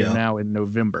we are now in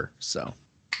November. So.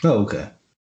 Oh, okay.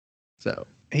 So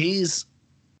he's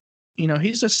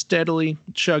just steadily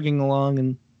chugging along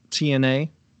in TNA.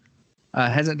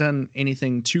 Hasn't done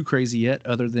anything too crazy yet,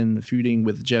 other than feuding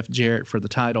with Jeff Jarrett for the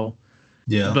title.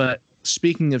 Yeah. But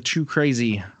speaking of too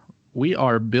crazy, we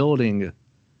are building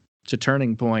to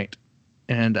Turning Point,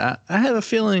 and I have a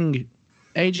feeling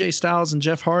AJ Styles and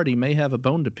Jeff Hardy may have a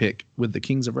bone to pick with the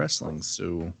Kings of Wrestling.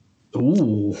 So,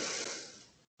 ooh,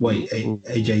 wait,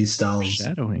 AJ Styles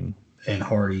shadowing and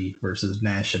Hardy versus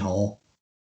Nash and Hall.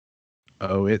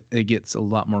 Oh, it gets a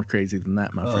lot more crazy than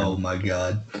that, my friend. Oh my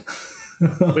God.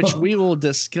 Which we will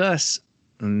discuss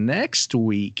next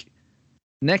week.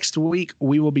 Next week,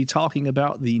 we will be talking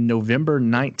about the November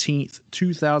 19th,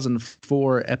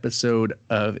 2004 episode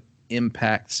of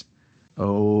Impact.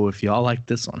 Oh, if y'all like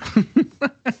this one.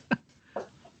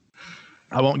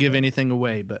 I won't give anything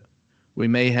away, but we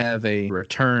may have a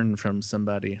return from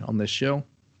somebody on this show.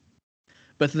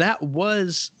 But that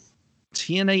was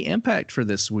TNA Impact for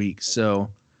this week.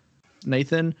 So,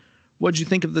 Nathan, what'd you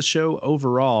think of the show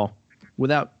overall?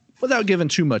 Without giving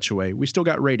too much away, we still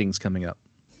got ratings coming up.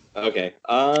 Okay.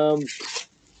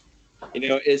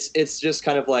 It's just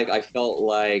kind of like I felt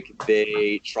like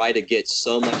they try to get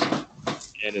so much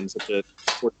in such a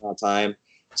short amount of time.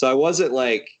 So I wasn't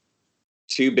like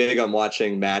too big on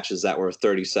watching matches that were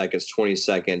 30 seconds, 20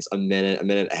 seconds, a minute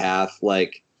and a half.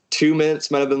 Like 2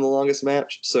 minutes might have been the longest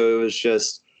match. So it was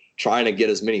just trying to get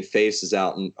as many faces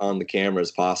out on the camera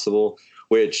as possible,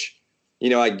 which,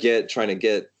 I get trying to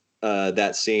get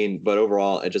that scene, but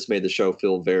overall it just made the show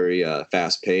feel very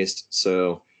fast paced.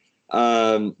 So,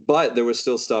 but there was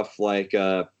still stuff like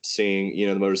seeing,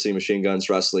 the Motor City Machine Guns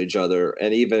wrestle each other,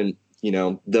 and even,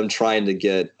 them trying to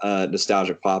get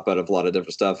nostalgic pop out of a lot of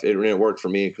different stuff. It worked for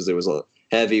me because it was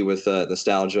heavy with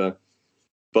nostalgia,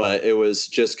 but it was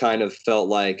just kind of felt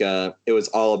like it was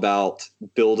all about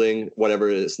building whatever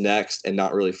is next and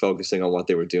not really focusing on what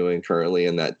they were doing currently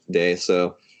in that day.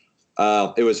 So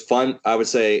it was fun. I would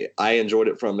say I enjoyed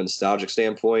it from a nostalgic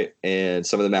standpoint, and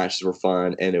some of the matches were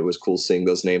fun, and it was cool seeing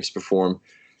those names perform.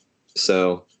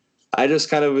 So I was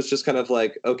kind of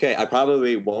like, okay, I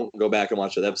probably won't go back and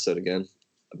watch that episode again,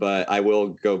 but I will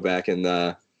go back and,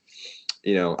 I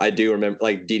do remember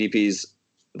like DDP's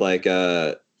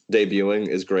debuting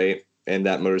is great, and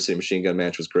that Motor City Machine Gun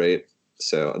match was great.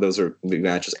 So those are big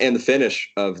matches, and the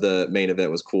finish of the main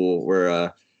event was cool,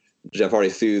 where Jeff Hardy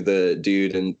threw the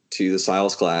dude into the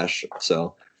Styles Clash.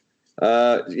 So,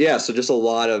 so just a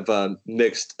lot of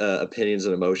mixed opinions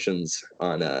and emotions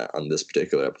on this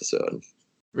particular episode.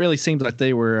 Really seemed like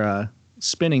they were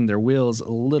spinning their wheels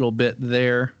a little bit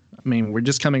there. I mean, we're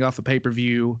just coming off a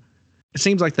pay-per-view. It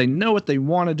seems like they know what they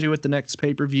want to do at the next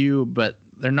pay-per-view, but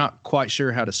they're not quite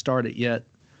sure how to start it yet.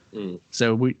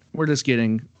 So we're just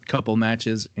getting a couple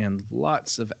matches and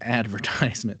lots of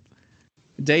advertisement.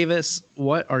 Davis,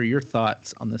 what are your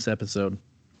thoughts on this episode?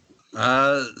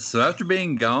 So after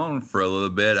being gone for a little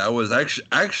bit, I was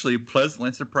actually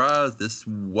pleasantly surprised this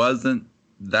wasn't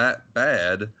that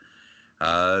bad.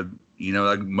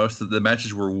 Like most of the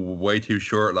matches were way too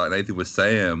short, like Nathan was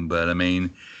saying. But I mean,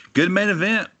 good main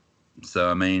event. So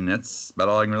I mean, that's about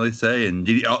all I can really say. And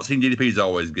seeing DDP is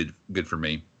always good for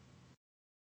me.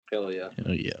 Hell yeah.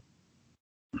 Oh yeah.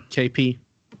 KP.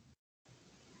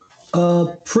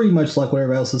 Pretty much like what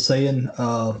everybody else is saying.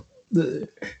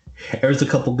 There's a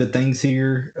couple good things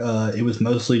here. It was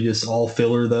mostly just all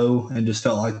filler though, and just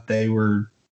felt like they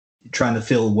were trying to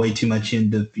fill way too much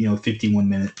into 51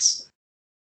 minutes.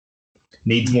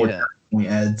 Needs more point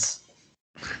ads.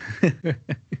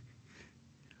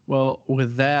 Well,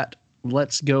 with that,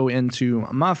 let's go into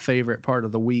my favorite part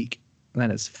of the week. And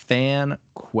that is fan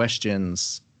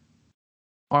questions.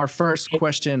 Our first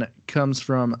question comes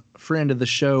from friend of the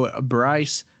show,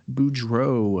 Bryce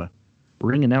Boudreau,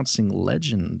 ring announcing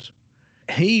legend.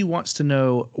 He wants to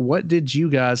know, what did you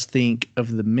guys think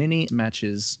of the mini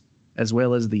matches as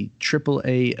well as the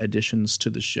AAA additions to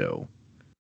the show?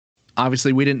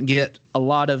 Obviously, we didn't get a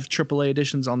lot of AAA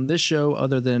additions on this show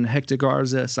other than Hector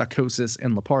Garza, Psychosis,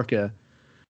 and La Parka.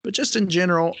 But just in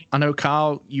general, I know,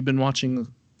 Kyle, you've been watching,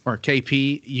 or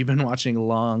KP, you've been watching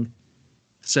along.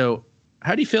 So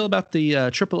how do you feel about the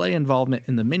AAA involvement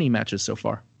in the mini matches so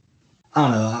far? I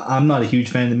don't know. I'm not a huge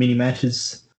fan of the mini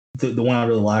matches. The one I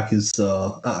really like is,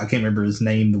 I can't remember his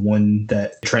name, the one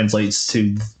that translates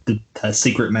to the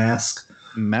Secret Mask.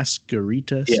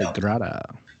 Masquerita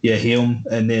Sagrada. Yeah, him.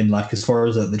 And then, like, as far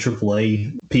as the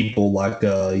AAA people, like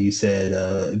you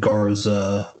said,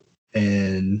 Garza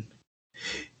and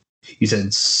you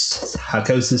said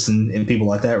Psychosis and people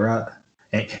like that, right?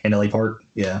 And LA Park.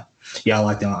 Yeah. Yeah, I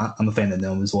like them. I'm a fan of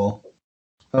them as well.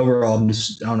 Overall, I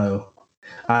don't know.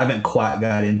 I haven't quite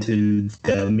got into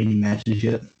the mini matches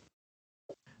yet.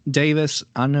 Davis,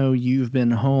 I know you've been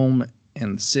home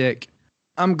and sick.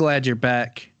 I'm glad you're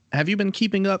back. Have you been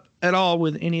keeping up at all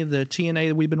with any of the TNA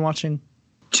that we've been watching?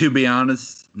 To be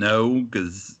honest, no,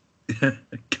 because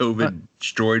COVID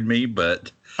destroyed me.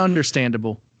 But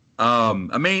understandable.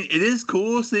 I mean, it is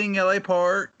cool seeing LA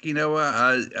Park.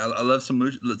 I love some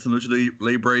Lucha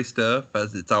Libre stuff.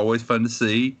 It's always fun to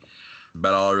see.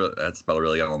 That's about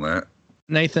really all on that.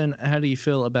 Nathan, how do you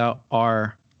feel about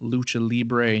our Lucha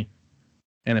Libre?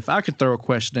 And if I could throw a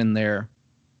question in there,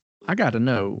 I got to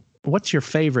know, what's your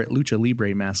favorite Lucha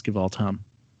Libre mask of all time?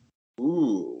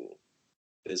 Ooh,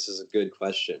 this is a good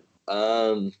question.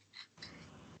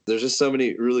 There's just so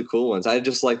many really cool ones. I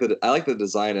like the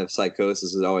design of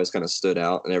Psychosis. It always kind of stood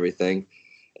out and everything.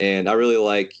 And I really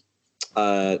like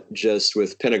just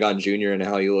with Pentagon Jr. and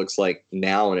how he looks like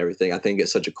now and everything. I think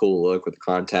it's such a cool look with the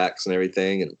contacts and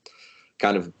everything, and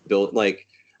kind of built like,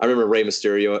 I remember Rey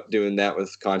Mysterio doing that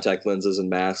with contact lenses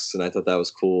and masks, and I thought that was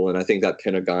cool. And I think that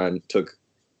Pentagon took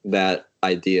that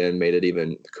idea and made it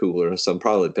even cooler. So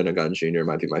probably Pentagon Jr.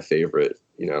 might be my favorite,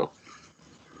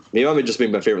 Maybe I would just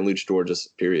make my favorite luchador,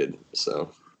 just period. So,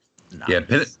 nice. Yeah,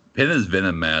 Penta's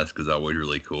Venom mask is always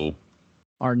really cool.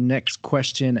 Our next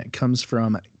question comes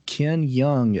from Ken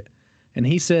Young, and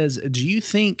he says, do you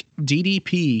think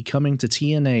DDP coming to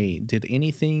TNA did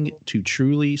anything to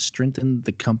truly strengthen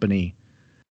the company?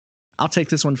 I'll take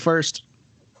this one first.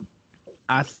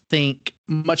 I think,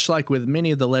 much like with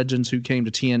many of the legends who came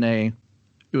to TNA,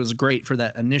 it was great for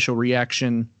that initial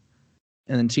reaction,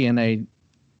 and then TNA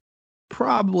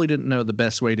probably didn't know the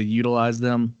best way to utilize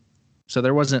them. So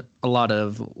there wasn't a lot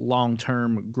of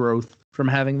long-term growth from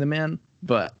having them in.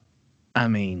 But, I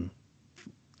mean,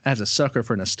 as a sucker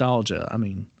for nostalgia,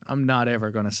 I'm not ever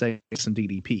going to say some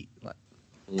DDP.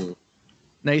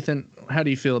 Nathan, how do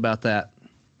you feel about that?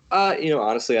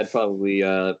 Honestly, I'd probably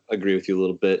agree with you a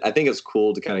little bit. I think it's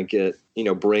cool to kind of get,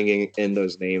 bringing in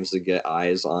those names to get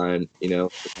eyes on, the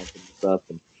company stuff.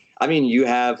 And you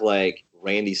have like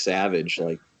Randy Savage,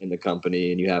 like in the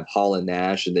company, and you have Hall and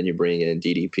Nash, and then you bring in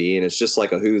DDP, and it's just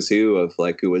like a who's who of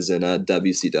like who was in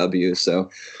WCW.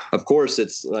 So, of course,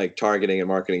 it's like targeting and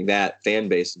marketing that fan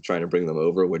base and trying to bring them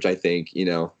over, which I think,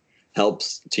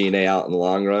 helps TNA out in the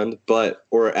long run,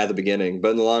 or at the beginning.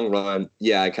 But in the long run,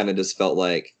 yeah, I kind of just felt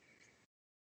like,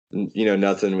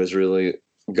 nothing was really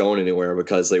going anywhere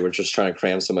because they were just trying to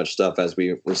cram so much stuff as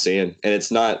we were seeing. And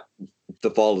it's not the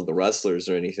fault of the wrestlers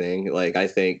or anything. Like, I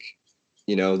think,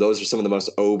 those are some of the most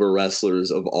over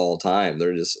wrestlers of all time.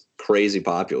 They're just crazy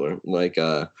popular.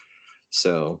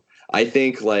 So I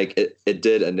think like it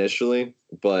did initially,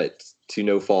 but to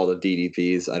no fault of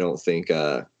DDP's, I don't think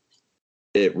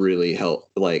it really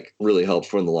helped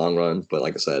for in the long run. But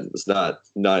like I said, it's not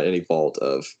any fault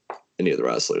of any of the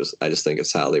wrestlers. I just think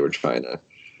it's how they were trying to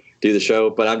do the show.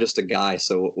 But I'm just a guy,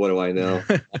 so what do I know?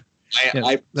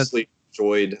 I personally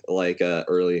enjoyed like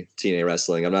early TNA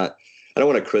wrestling. I don't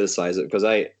want to criticize it because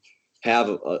I have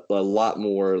a lot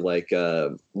more like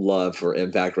love for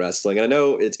Impact Wrestling. And I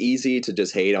know it's easy to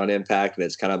just hate on Impact, and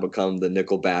it's kind of become the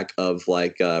Nickelback of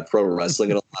like pro wrestling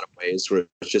in a lot of ways, where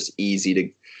it's just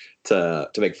easy to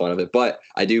make fun of it. But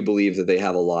I do believe that they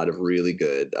have a lot of really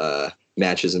good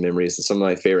matches and memories, and some of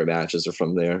my favorite matches are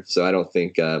from there. So I don't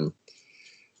think, so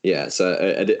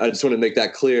I just want to make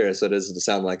that clear so it doesn't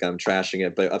sound like I'm trashing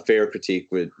it. But a fair critique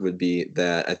would be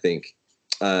that I think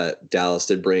Dallas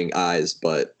did bring eyes,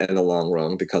 but in the long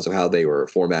run, because of how they were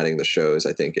formatting the shows,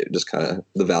 I think it just kind of,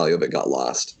 the value of it got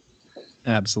lost.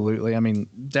 Absolutely. I mean,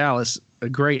 Dallas, a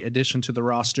great addition to the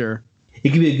roster.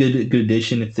 It could be a good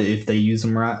addition if they use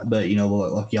them right, but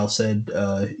like y'all said,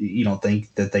 you don't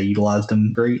think that they utilized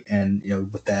them great. And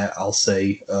with that, I'll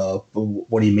say,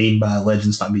 what do you mean by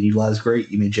legends not being utilized great?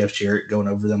 You mean Jeff Jarrett going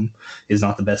over them is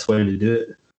not the best way to do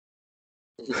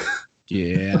it?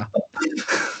 Yeah.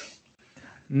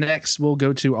 Next, we'll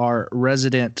go to our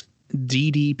resident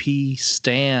DDP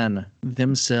Stan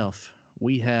themselves.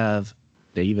 We have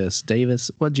Davis. Davis,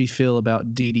 what do you feel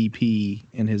about DDP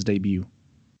in his debut?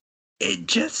 It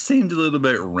just seemed a little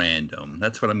bit random.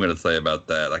 That's what I'm going to say about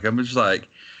that. Like, I'm just like,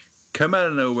 come out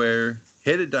of nowhere,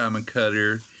 hit a diamond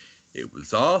cutter. It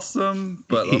was awesome,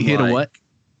 but he hit a what?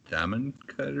 Diamond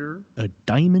cutter? A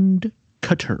diamond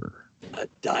cutter. A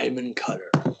diamond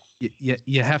cutter.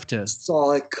 You have to.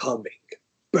 Saw it coming.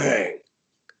 Bang.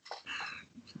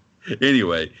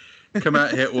 Anyway, come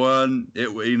out, hit one.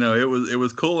 It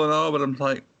was cool and all, but I'm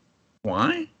like,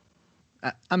 why?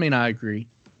 I mean, I agree.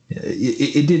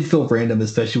 It did feel random,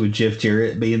 especially with Jeff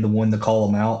Jarrett being the one to call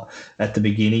him out at the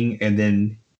beginning, and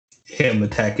then him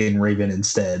attacking Raven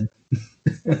instead.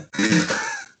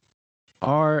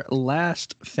 Our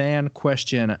last fan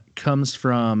question comes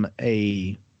from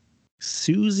a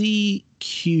Susie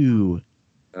Q.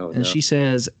 And she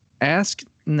says, ask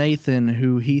Nathan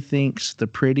who he thinks the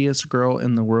prettiest girl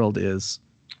in the world is.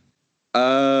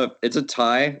 It's a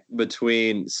tie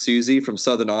between Susie from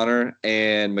Southern Honor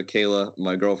and Michaela,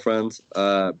 my girlfriend.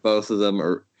 Both of them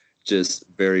are just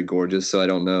very gorgeous, so I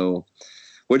don't know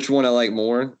which one I like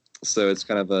more. So it's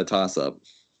kind of a toss-up.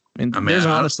 I mean there's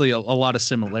honestly a lot of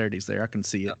similarities there. I can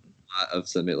see it. A lot of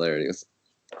similarities.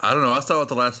 I don't know. I saw at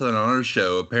the last Southern Honor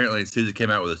show. Apparently, Susie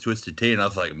came out with a twisted T, and I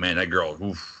was like, man, that girl,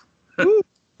 oof. Ooh,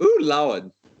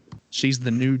 Lord. She's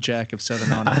the new Jack of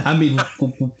Southern Honor. I mean,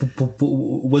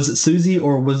 was it Susie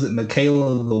or was it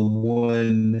Michaela, the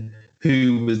one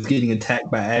who was getting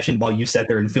attacked by Ashen while you sat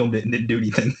there and filmed it and didn't do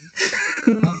anything?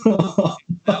 Who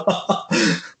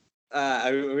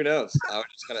knows? I was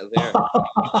just kind of there.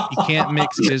 You can't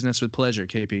mix business with pleasure,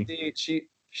 KP.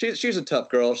 She's a tough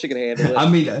girl. She can handle it. I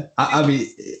mean,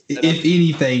 if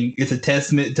anything, it's a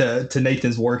testament to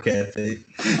Nathan's work ethic.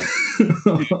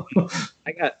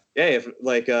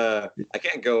 I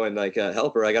can't go and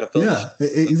help her. I got to film. Yeah,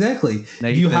 exactly.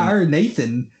 Nathan, you hire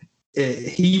Nathan,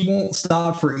 he won't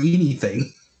stop for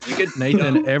anything.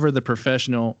 Nathan, ever the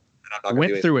professional,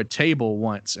 went through a table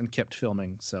once and kept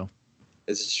filming. So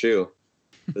this is true.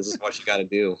 This is what you got to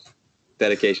do.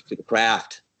 Dedication to the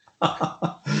craft.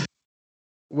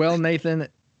 Well, Nathan,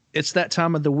 it's that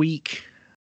time of the week.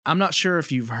 I'm not sure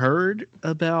if you've heard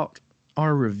about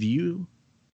our review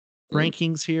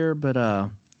rankings here,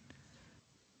 but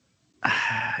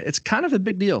it's kind of a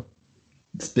big deal.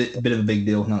 It's a bit of a big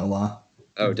deal, not a lie.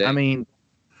 Oh, damn. I mean,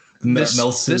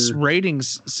 this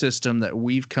ratings system that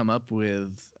we've come up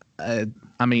with,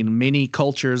 many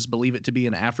cultures believe it to be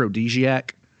an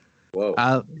aphrodisiac. Whoa.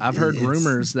 I've heard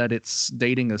rumors that it's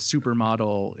dating a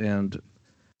supermodel, and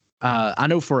I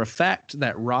know for a fact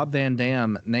that Rob Van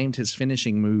Dam named his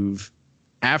finishing move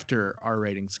after our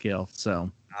rating scale. So,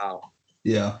 wow.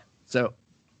 Yeah. So,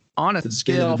 on a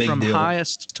scale from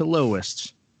highest to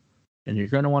lowest, and you're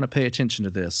going to want to pay attention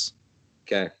to this.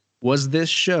 Okay. Was this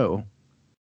show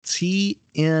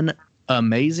TN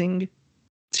amazing,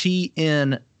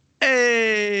 TN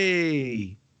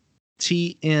A,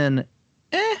 TN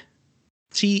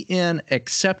TN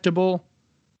acceptable,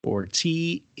 or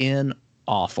TN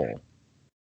awful?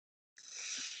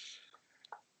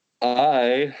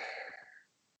 I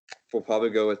will probably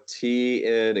go with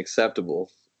TN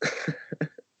acceptable.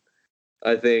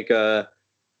 I think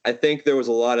there was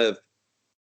a lot of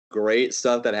great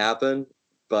stuff that happened,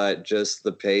 but just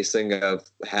the pacing of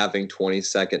having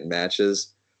 20-second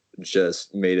matches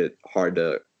just made it hard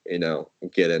to,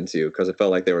 get into, because it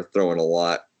felt like they were throwing a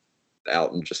lot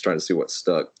out and just trying to see what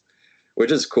stuck,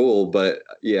 which is cool. But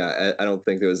yeah, I don't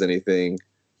think there was anything,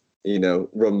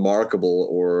 remarkable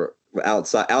or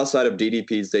outside of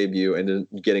DDP's debut and then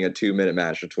getting a 2-minute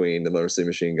match between the Motor City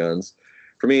Machine Guns.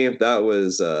 For me, that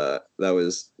was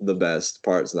the best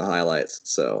parts and the highlights.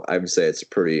 So I would say it's a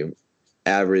pretty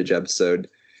average episode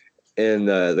in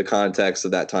the context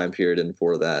of that time period and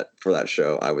for that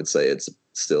show. I would say it's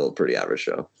still a pretty average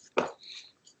show.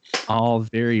 All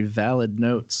very valid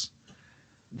notes.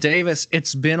 Davis,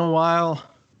 it's been a while.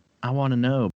 I want to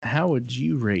know, how would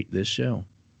you rate this show?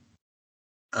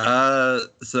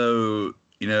 So,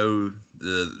 you know,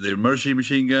 the Mercy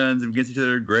Machine Guns against each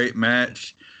other, great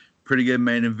match, pretty good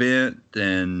main event,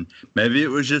 and maybe it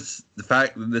was just the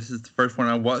fact that this is the first one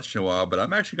I watched in a while, but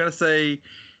I'm actually going to say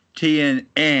TN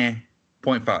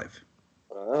 0.5.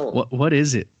 Oh. What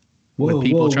is it? With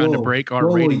people trying to break our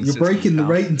rating You're system breaking the now.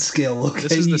 rating scale. Okay,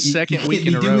 This is the second week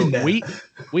in a row.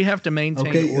 We have to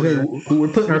maintain order. Okay, we're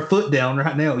putting our foot down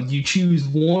right now. You choose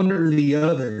one or the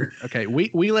other. Okay,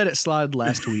 we let it slide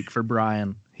last week for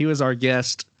Brian. He was our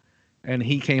guest, and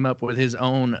he came up with his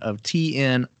own of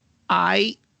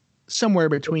TNI, somewhere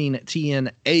between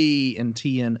TNA and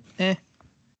TN.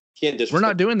 We're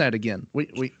not doing that again.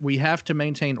 We have to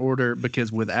maintain order,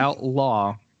 because without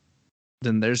law,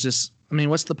 then there's just, I mean,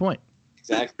 what's the point?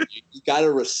 Exactly. You got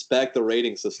to respect the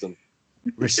rating system.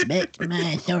 Respect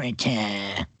my authority.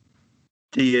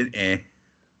 TNA.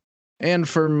 And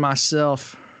for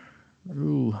myself,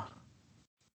 I'm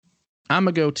going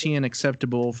to go TN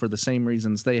acceptable for the same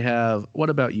reasons they have.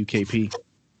 What about you, KP?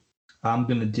 I'm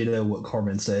going to ditto what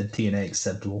Corbin said. TNA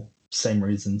acceptable. Same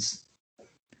reasons.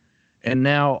 And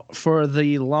now for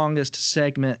the longest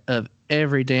segment of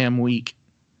every damn week.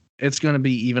 It's going to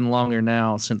be even longer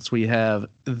now since we have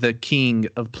the king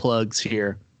of plugs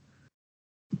here.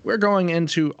 We're going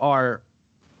into our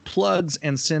plugs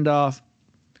and send off.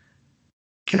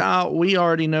 Kyle, we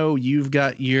already know you've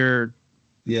got your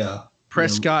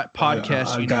Prescott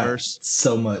podcast universe. Got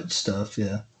so much stuff,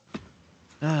 yeah.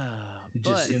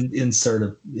 But insert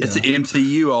a. Yeah. It's an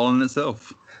MCU all in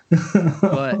itself.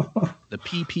 But the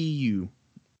PPU.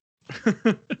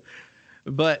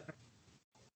 But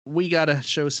we got to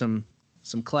show some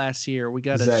class here. We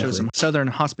got to show some Southern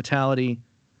hospitality.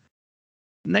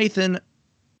 Nathan,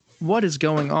 what is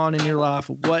going on in your life?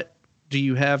 What do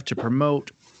you have to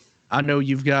promote? I know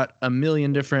you've got a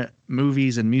million different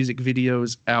movies and music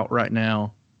videos out right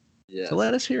now. Yeah. So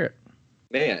let us hear it.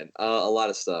 Man, a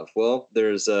lot of stuff. Well,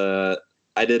 there's I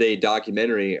did a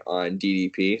documentary on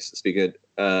DDP. So speaking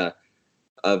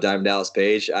of Diamond Dallas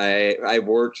Page, I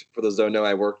worked, for those who don't know,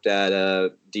 I worked at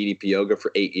DDP Yoga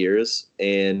for 8 years,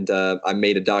 and I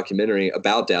made a documentary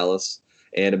about Dallas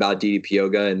and about DDP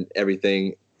Yoga and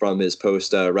everything from his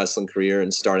post wrestling career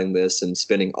and starting this and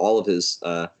spending all of his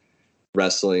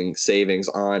wrestling savings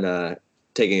on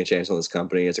taking a chance on this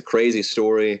company. It's a crazy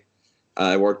story.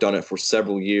 I worked on it for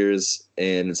several years,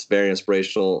 and it's very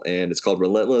inspirational, and it's called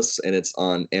Relentless, and it's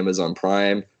on Amazon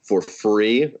Prime for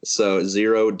free. So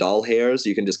 $0 hairs.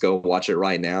 You can just go watch it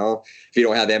right now. If you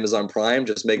don't have Amazon Prime,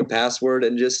 just make a password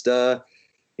and just end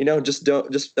your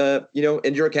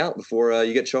account before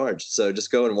you get charged. So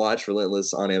just go and watch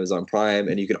Relentless on Amazon Prime.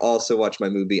 And you can also watch my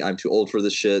movie, I'm Too Old for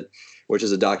This Shit, which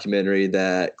is a documentary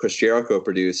that Chris Jericho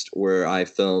produced, where I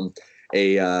filmed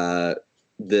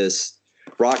this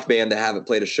rock band that haven't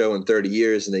played a show in 30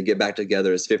 years, and they get back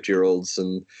together as 50-year-olds,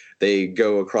 and they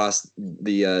go across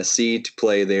the sea to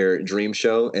play their dream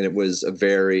show. And it was a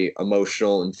very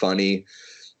emotional and funny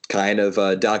kind of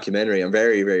documentary. I'm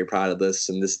very, very proud of this,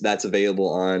 and that's available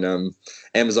on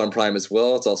Amazon Prime as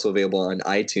well. It's also available on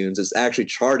iTunes. It's actually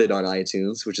charted on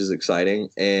iTunes, which is exciting,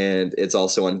 and it's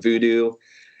also on Vudu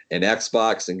and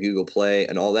Xbox and Google Play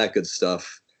and all that good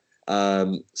stuff.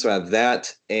 So I have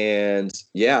that. And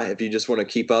yeah, if you just want to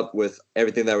keep up with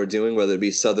everything that we're doing, whether it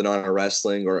be Southern Honor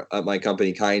Wrestling or my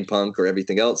company Kind Punk or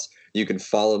everything else, you can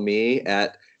follow me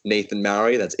at Nathan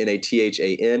Mowry. That's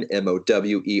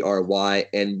NathanMowery,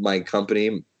 and my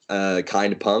company,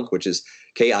 Kind Punk, which is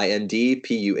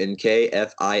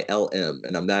KINDPUNKFILM.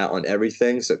 And I'm that on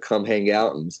everything. So come hang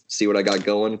out and see what I got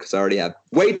going, because I already have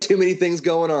way too many things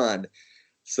going on.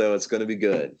 So it's going to be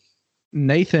good.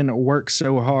 Nathan works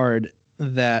so hard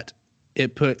that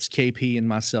it puts KP and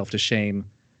myself to shame.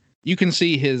 You can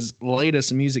see his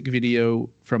latest music video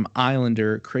from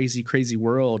Islander, Crazy Crazy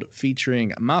World,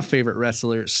 featuring my favorite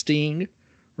wrestler, Sting,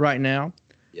 right now.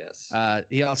 Yes.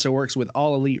 He also works with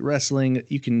All Elite Wrestling.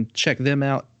 You can check them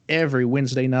out every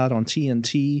Wednesday night on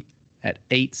TNT at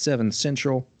 8/7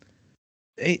 Central.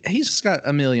 He's just got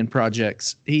a million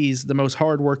projects. He's the most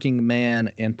hardworking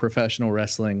man in professional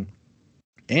wrestling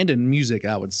and in music,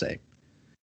 I would say.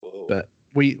 Whoa. But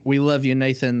we love you,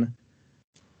 Nathan.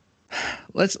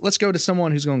 Let's go to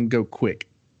someone who's going to go quick.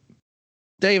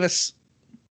 Davis,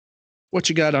 what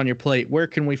you got on your plate? Where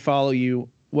can we follow you?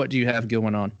 What do you have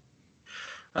going on?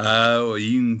 Well,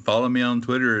 you can follow me on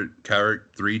Twitter at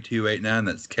Kyrick3289.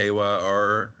 That's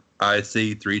KYRICK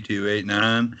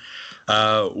IC3289.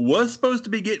 Was supposed to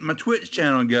be getting my Twitch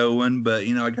channel going, but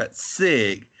I got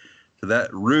sick, so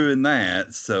that ruined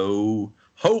that. So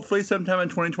hopefully sometime in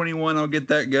 2021 I'll get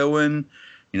that going.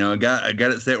 I got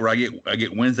it set where I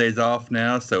get Wednesdays off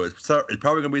now, so it's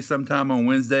probably gonna be sometime on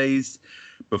Wednesdays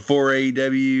before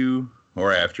AEW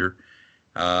or after.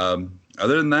 Other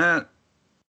than that,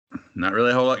 not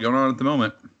really a whole lot going on at the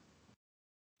moment.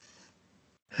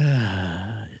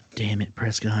 Damn it,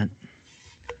 Prescott.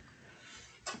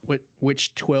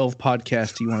 Which 12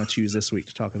 podcasts do you want to choose this week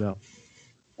to talk about?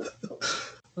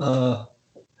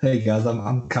 Hey guys,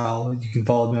 I'm Kyle. You can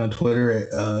follow me on Twitter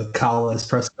at Kyle S.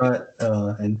 Prescott.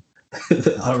 And I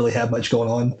don't really have much going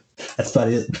on. That's about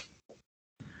it.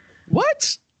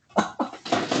 What?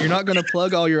 You're not going to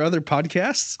plug all your other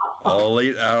podcasts? All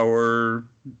 8 hour.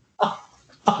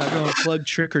 Not going to plug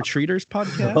Trick or Treaters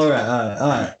podcast?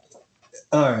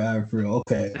 All right, for real.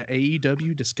 Okay.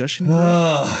 AEW discussion group?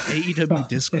 AEW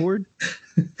Discord?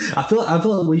 I feel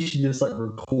like we should just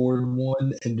record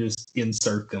one and just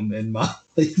insert them in my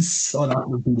so I don't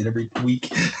repeat it every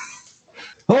week.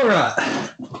 All right.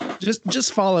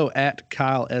 Just follow at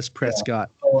Kyle S. Prescott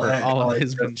for all of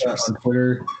his ventures on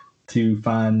Twitter to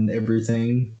find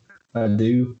everything I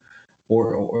do.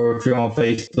 Or if you're on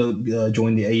Facebook,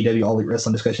 join the AEW All Elite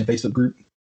Wrestling Discussion Facebook group.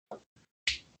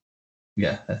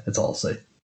 Yeah, that's all I'll say.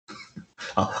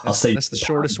 I'll say that's the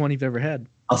shortest one you've ever had.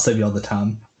 I'll save you all the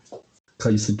time. I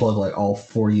used to plug all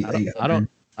 48. I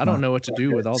don't know what to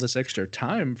do with all this extra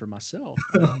time for myself.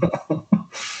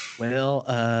 Well,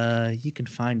 you can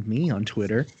find me on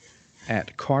Twitter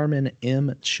at Carmen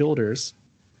M. Childers.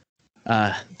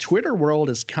 Twitter world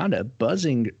is kind of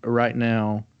buzzing right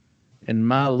now in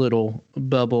my little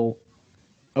bubble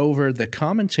over the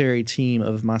commentary team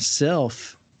of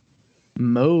myself,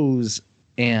 Mose,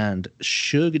 and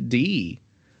Suge D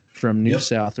from New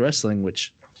South Wrestling,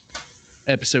 which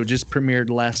episode just premiered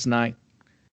last night.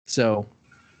 So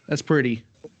that's pretty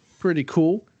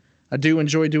cool. I do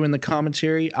enjoy doing the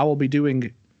commentary. I will be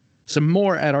doing some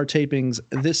more at our tapings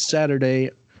this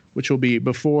Saturday, which will be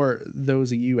before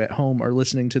those of you at home are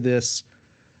listening to this.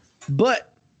 But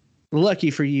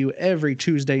lucky for you, every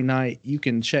Tuesday night, you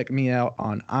can check me out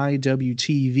on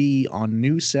IWTV on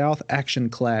New South Action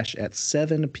Clash at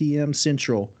 7 p.m.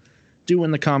 Central,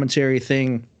 doing the commentary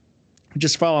thing.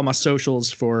 Just follow my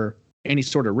socials for any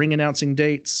sort of ring announcing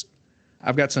dates.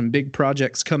 I've got some big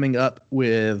projects coming up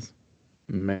with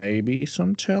maybe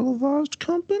some televised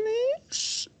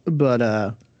companies,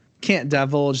 but can't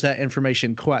divulge that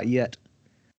information quite yet.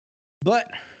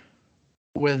 But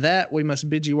with that, we must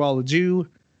bid you all adieu.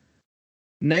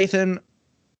 Nathan,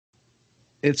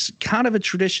 it's kind of a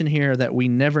tradition here that we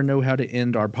never know how to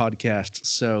end our podcast,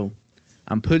 so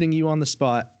I'm putting you on the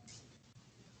spot.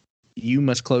 You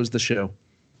must close the show.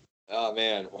 Oh,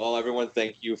 man. Well, everyone,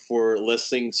 thank you for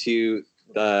listening to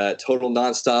the Total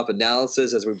Nonstop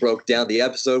Analysis as we broke down the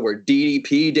episode where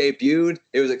DDP debuted.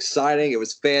 It was exciting. It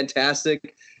was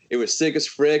fantastic. It was sick as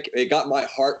frick. It got my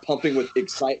heart pumping with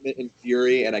excitement and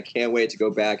fury, and I can't wait to go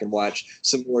back and watch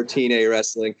some more TNA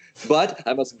wrestling. But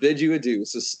I must bid you adieu.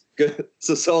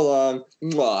 So long,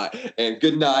 mwah, and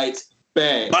good night.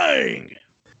 Bang. Bang!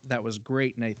 That was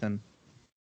great, Nathan.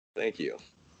 Thank you.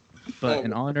 But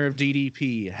in honor of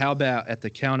DDP, how about at the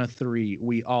count of 3,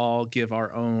 we all give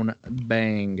our own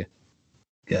bang?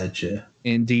 Gotcha.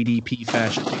 In DDP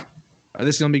fashion.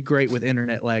 This is going to be great with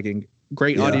internet lagging.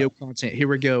 Great audio content. Here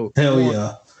we go. Hell 1,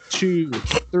 yeah. 2,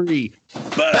 3.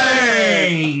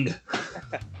 Bang!